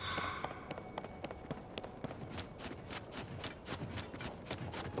down.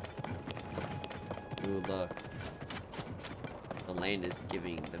 Ooh, look. The lane is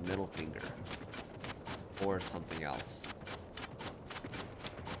giving the middle finger. Or something else.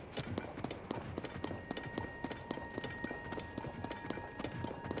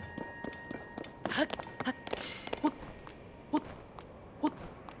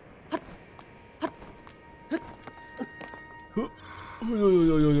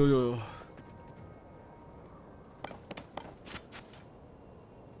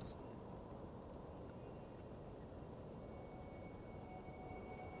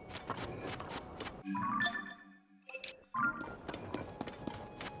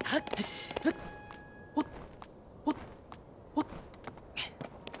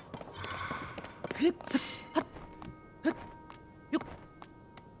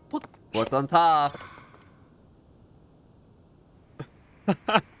 What's on top?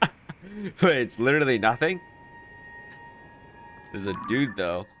 Wait, it's literally nothing? There's a dude,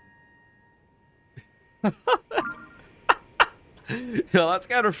 though. Yo, that's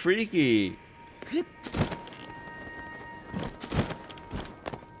kind of freaky.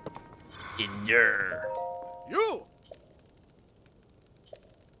 Endure. You!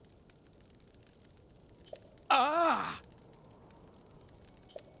 Ah!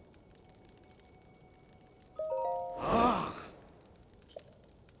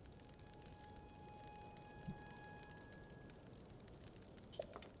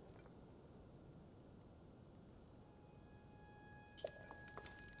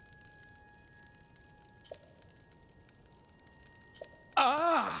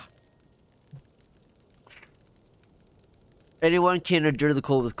 Anyone can endure the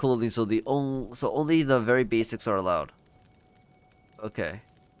cold with clothing, so only the very basics are allowed. Okay.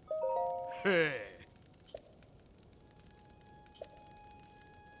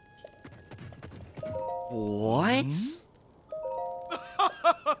 What?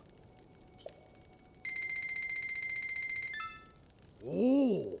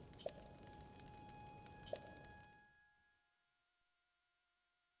 Oh.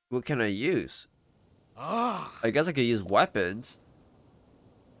 What can I use? Ah. I guess I could use weapons.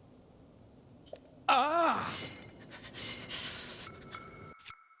 Ah.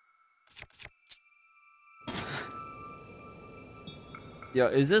 Yo,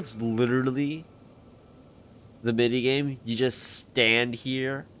 is this literally the minigame? You just stand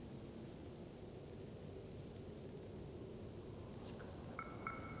here?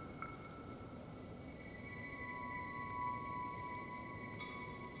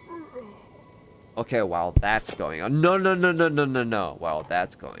 Okay, wow, that's going on. No, no, no, no, no, no, no. Wow,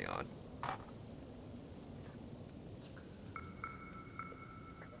 that's going on.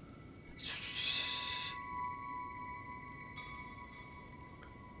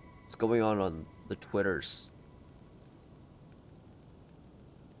 What's going on the Twitters?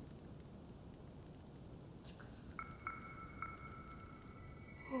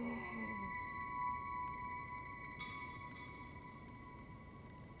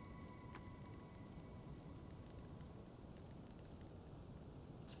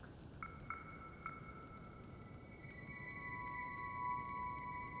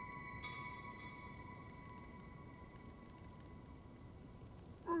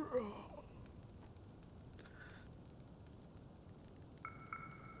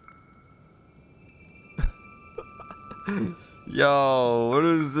 Yo, what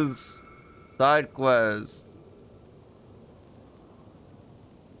is this side quest?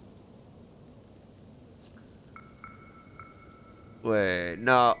 Wait,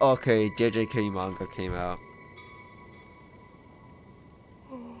 no, okay, JJK manga came out.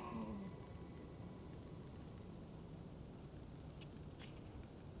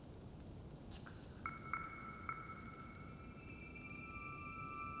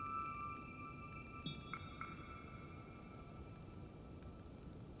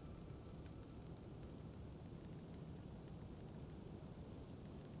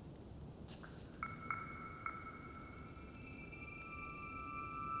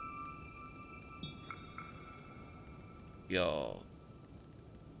 Yo,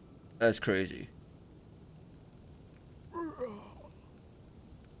 that's crazy.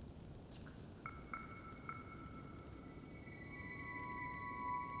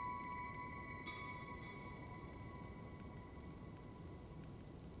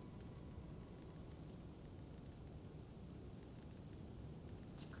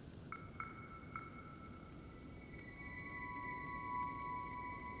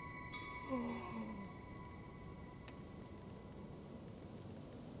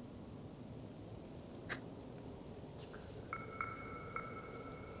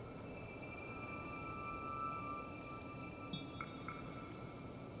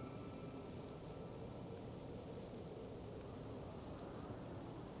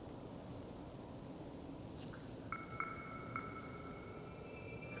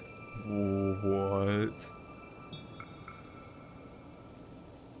 What?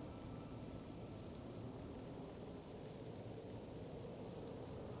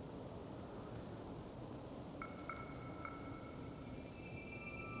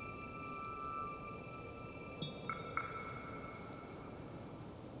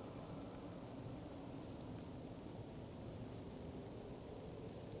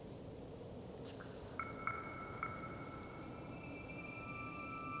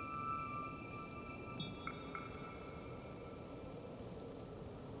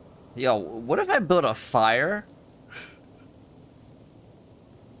 Yo, what if I build a fire?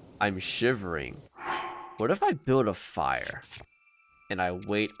 I'm shivering. What if I build a fire and I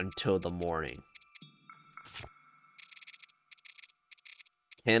wait until the morning?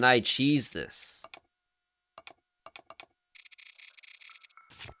 Can I cheese this?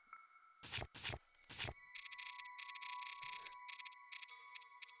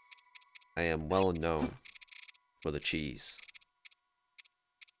 I am well known for the cheese.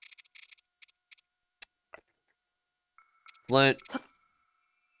 Flint.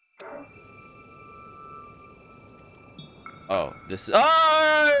 Oh, this is...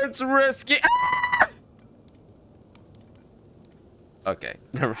 Oh, it's risky. Ah! Okay,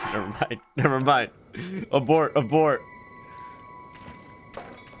 never mind. Never mind. Abort, abort.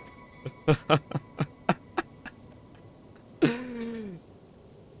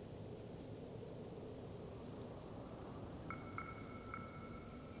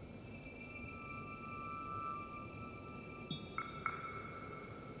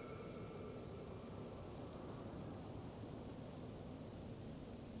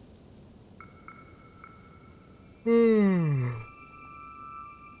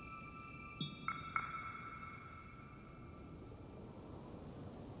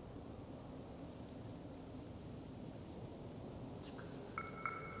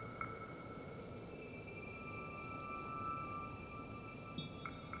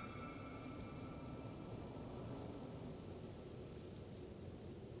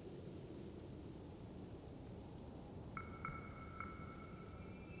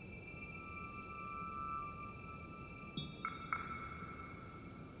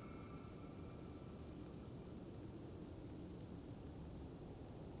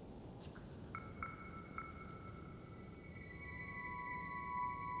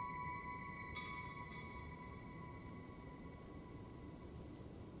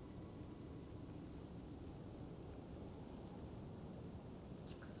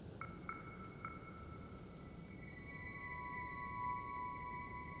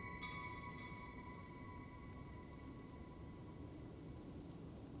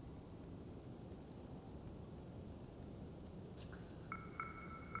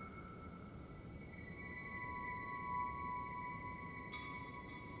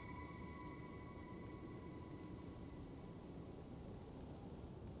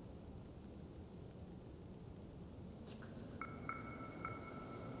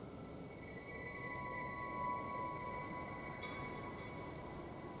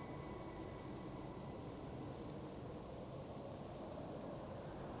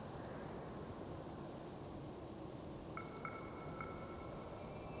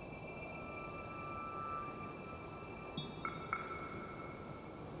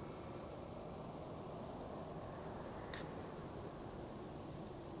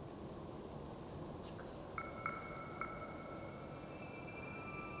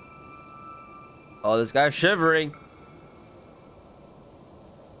 Oh, this guy's shivering.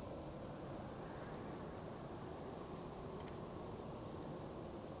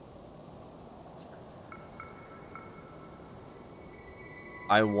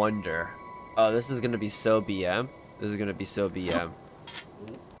 I wonder. Oh, this is gonna be so BM. This is gonna be so BM.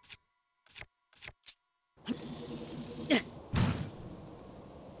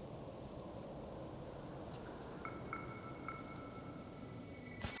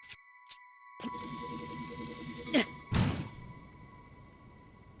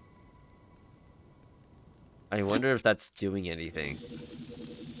 I wonder if that's doing anything.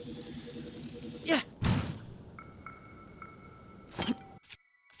 Yeah.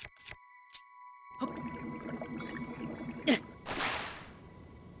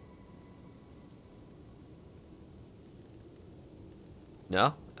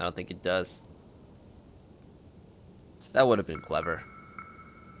 No, I don't think it does. That would have been clever.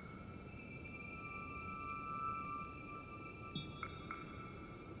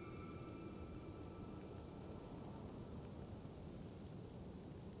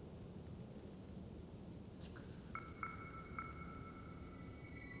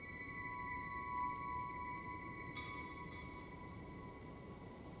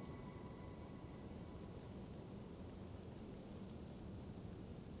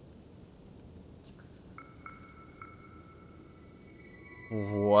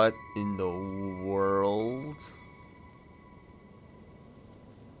 What in the world?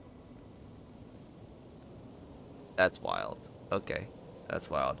 That's wild. Okay, that's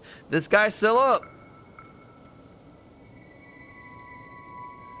wild. This guy's still up.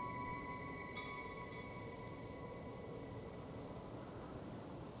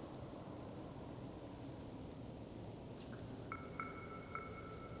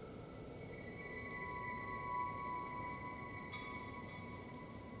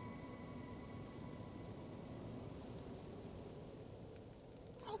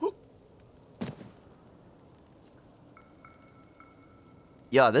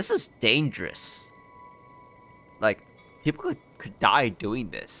 Yeah, this is dangerous. Like, people could die doing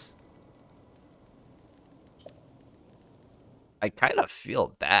this. I kind of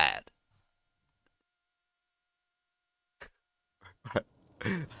feel bad.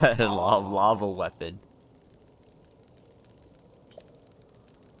 That lava weapon.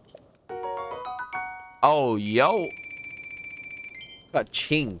 Oh, yo. Got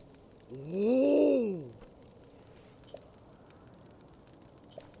ching. Oh.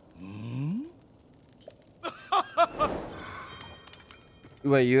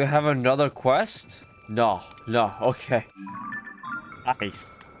 Wait, you have another quest? No, no, okay.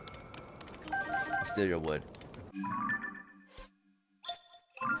 Nice. Steal your wood.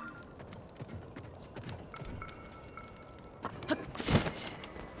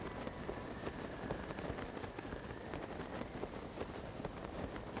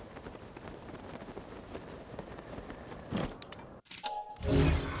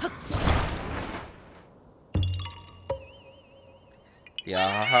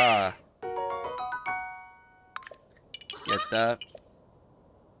 Yahaha. Get that?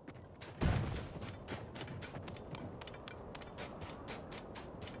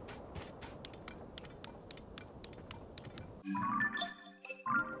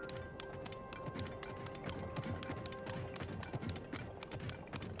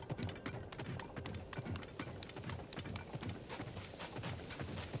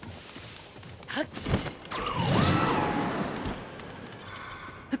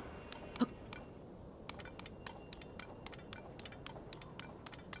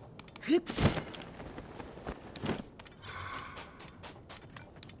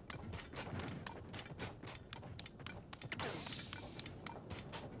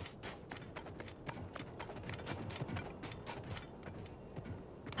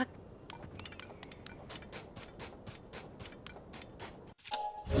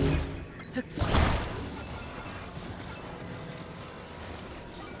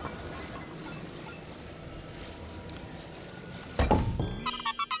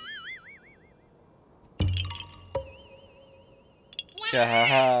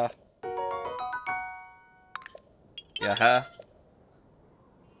 Yahaha. Yaha.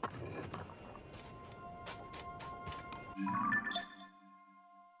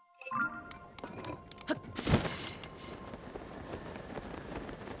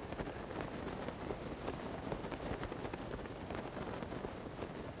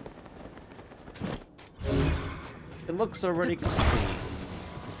 It looks already complete.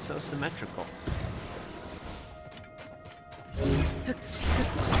 It's so symmetrical.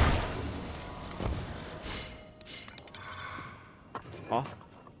 Huh?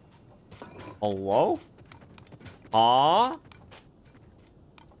 Hello? Huh?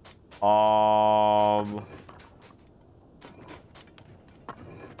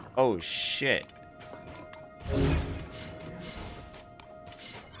 Oh shit.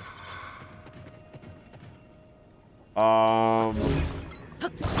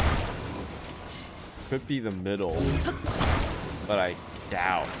 Could be the middle, but I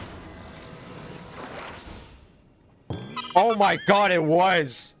doubt. Oh my god, it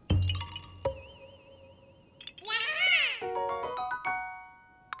was!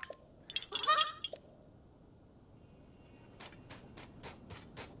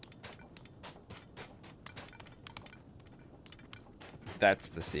 That's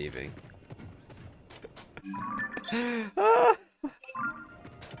deceiving.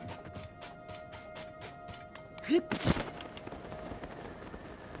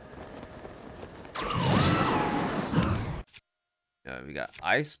 We got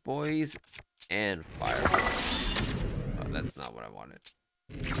Ice Boys and Fireballs. Oh, that's not what I wanted.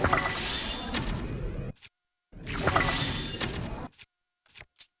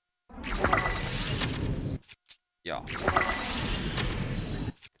 Yeah.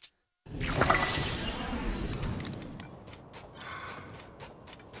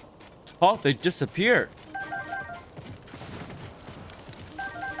 Oh, they disappeared.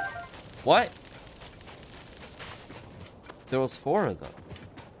 What? There was 4 of them.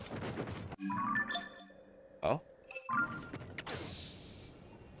 Oh.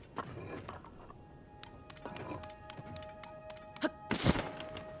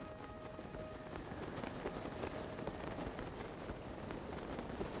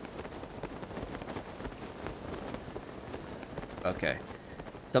 Okay.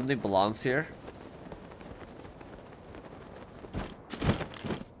 Something belongs here.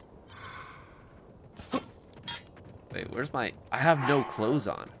 Wait, where's my... I have no clothes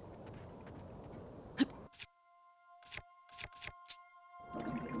on.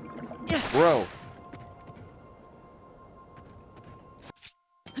 Bro.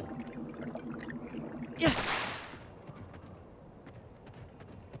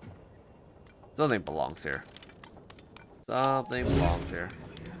 Something belongs here. Something belongs here.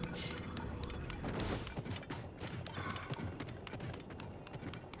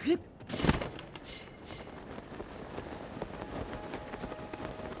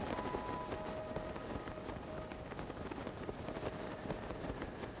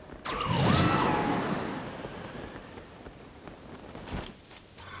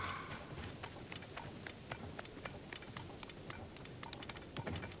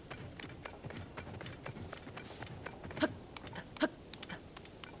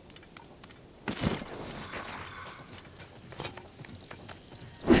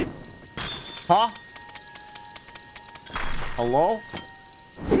 Huh? Hello?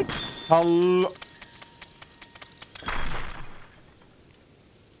 Hello?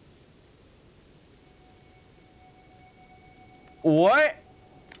 What?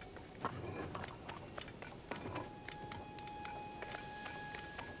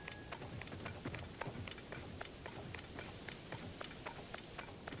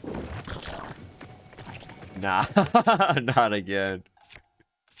 Nah, not again.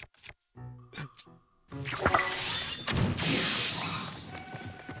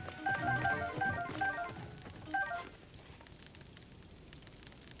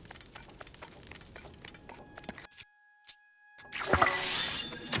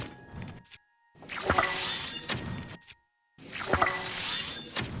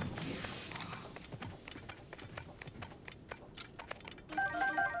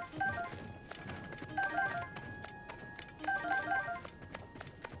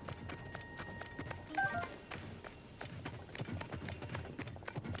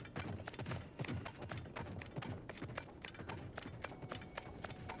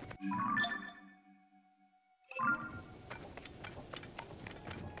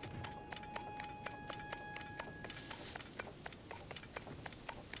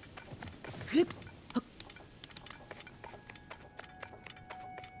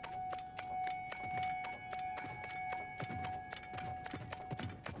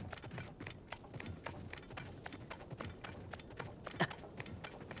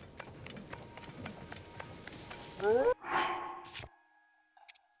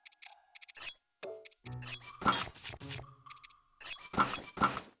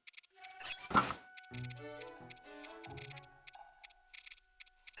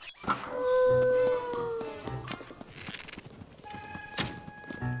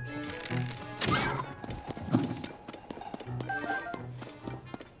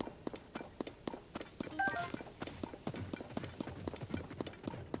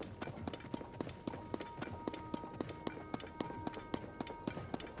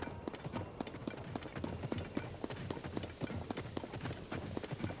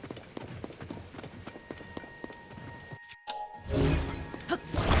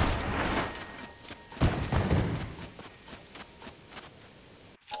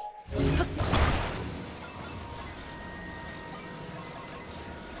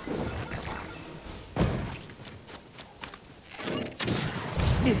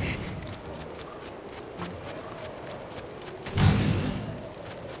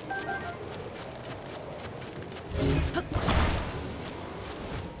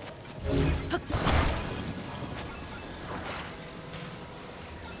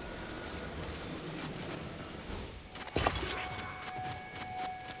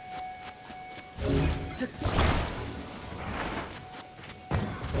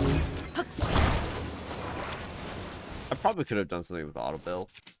 I probably could have done something with auto bill.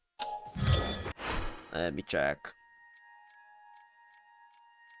 Let me check.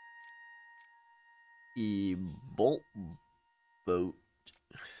 Bolt boat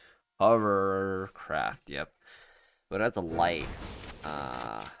hovercraft. Yep, but that's a light.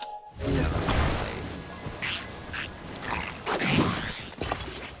 Yeah, that's a light.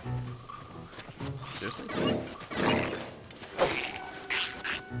 Seriously?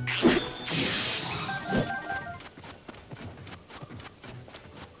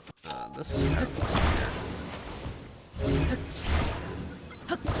 This is kind of weird.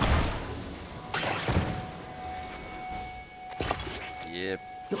 Yep.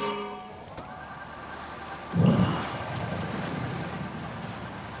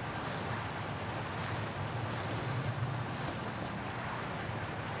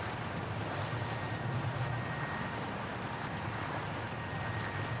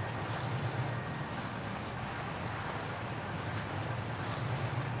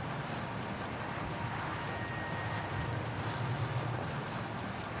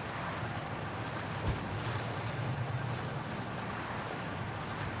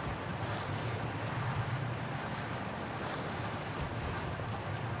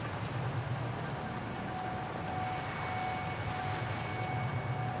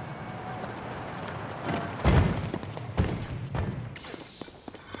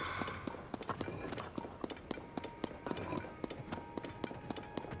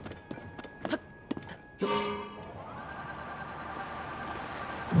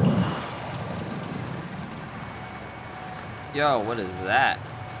 Yo, what is that?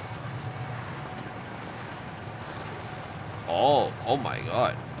 Oh my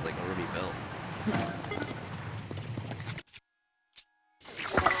god. It's like already built.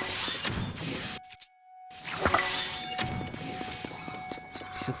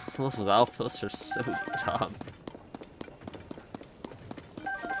 Those outposts are so dumb.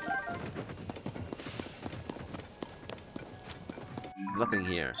 Nothing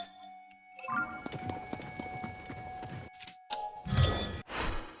here.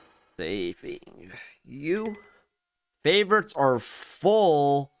 Saving. You? Favorites are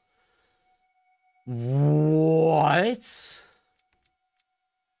full. What?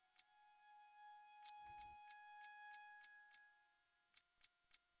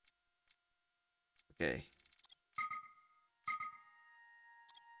 Okay.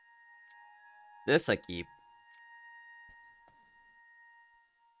 This I keep.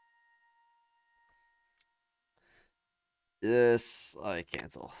 This I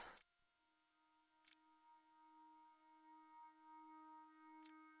cancel.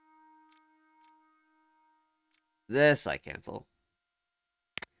 This I cancel.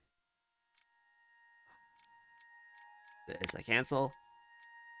 This I cancel.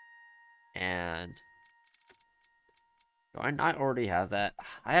 And do I not already have that?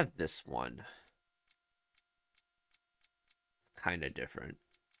 I have this one. It's kind of different.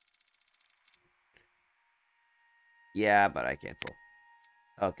 Yeah, but I cancel.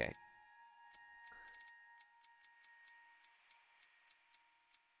 Okay.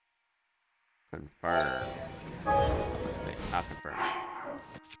 Confirm. Wait, not confirm.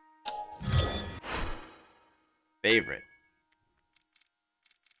 Favorite.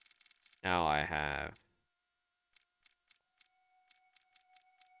 Now I have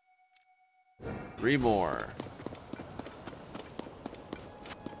 3 more.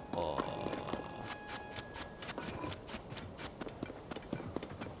 Oh.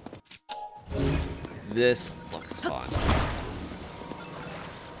 This looks fun.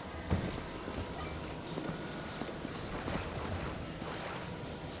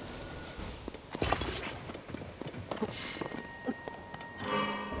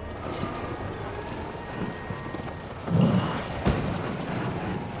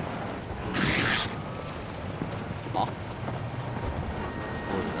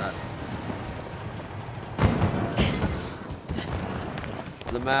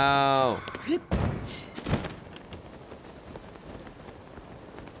 Lamo.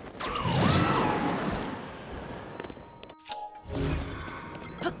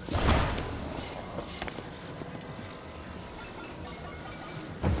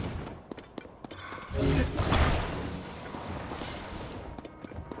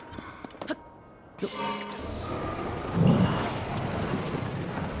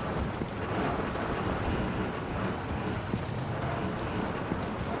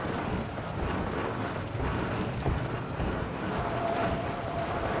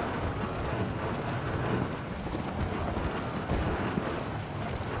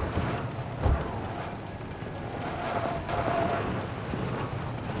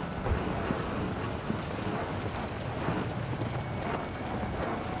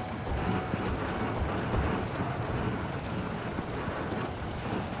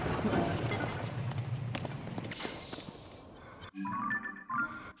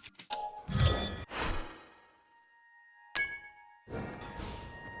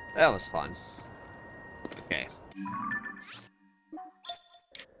 That was fun. Okay.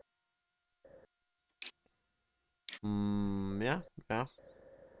 Yeah, yeah.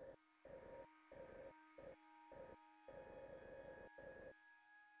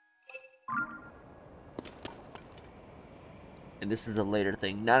 And this is a later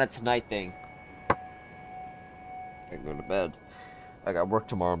thing, not a tonight thing. I can go to bed. I got work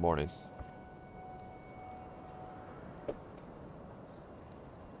tomorrow morning.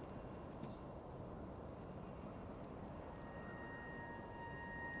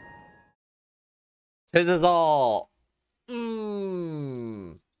 This is all.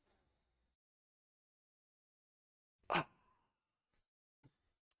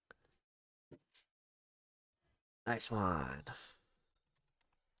 Nice one.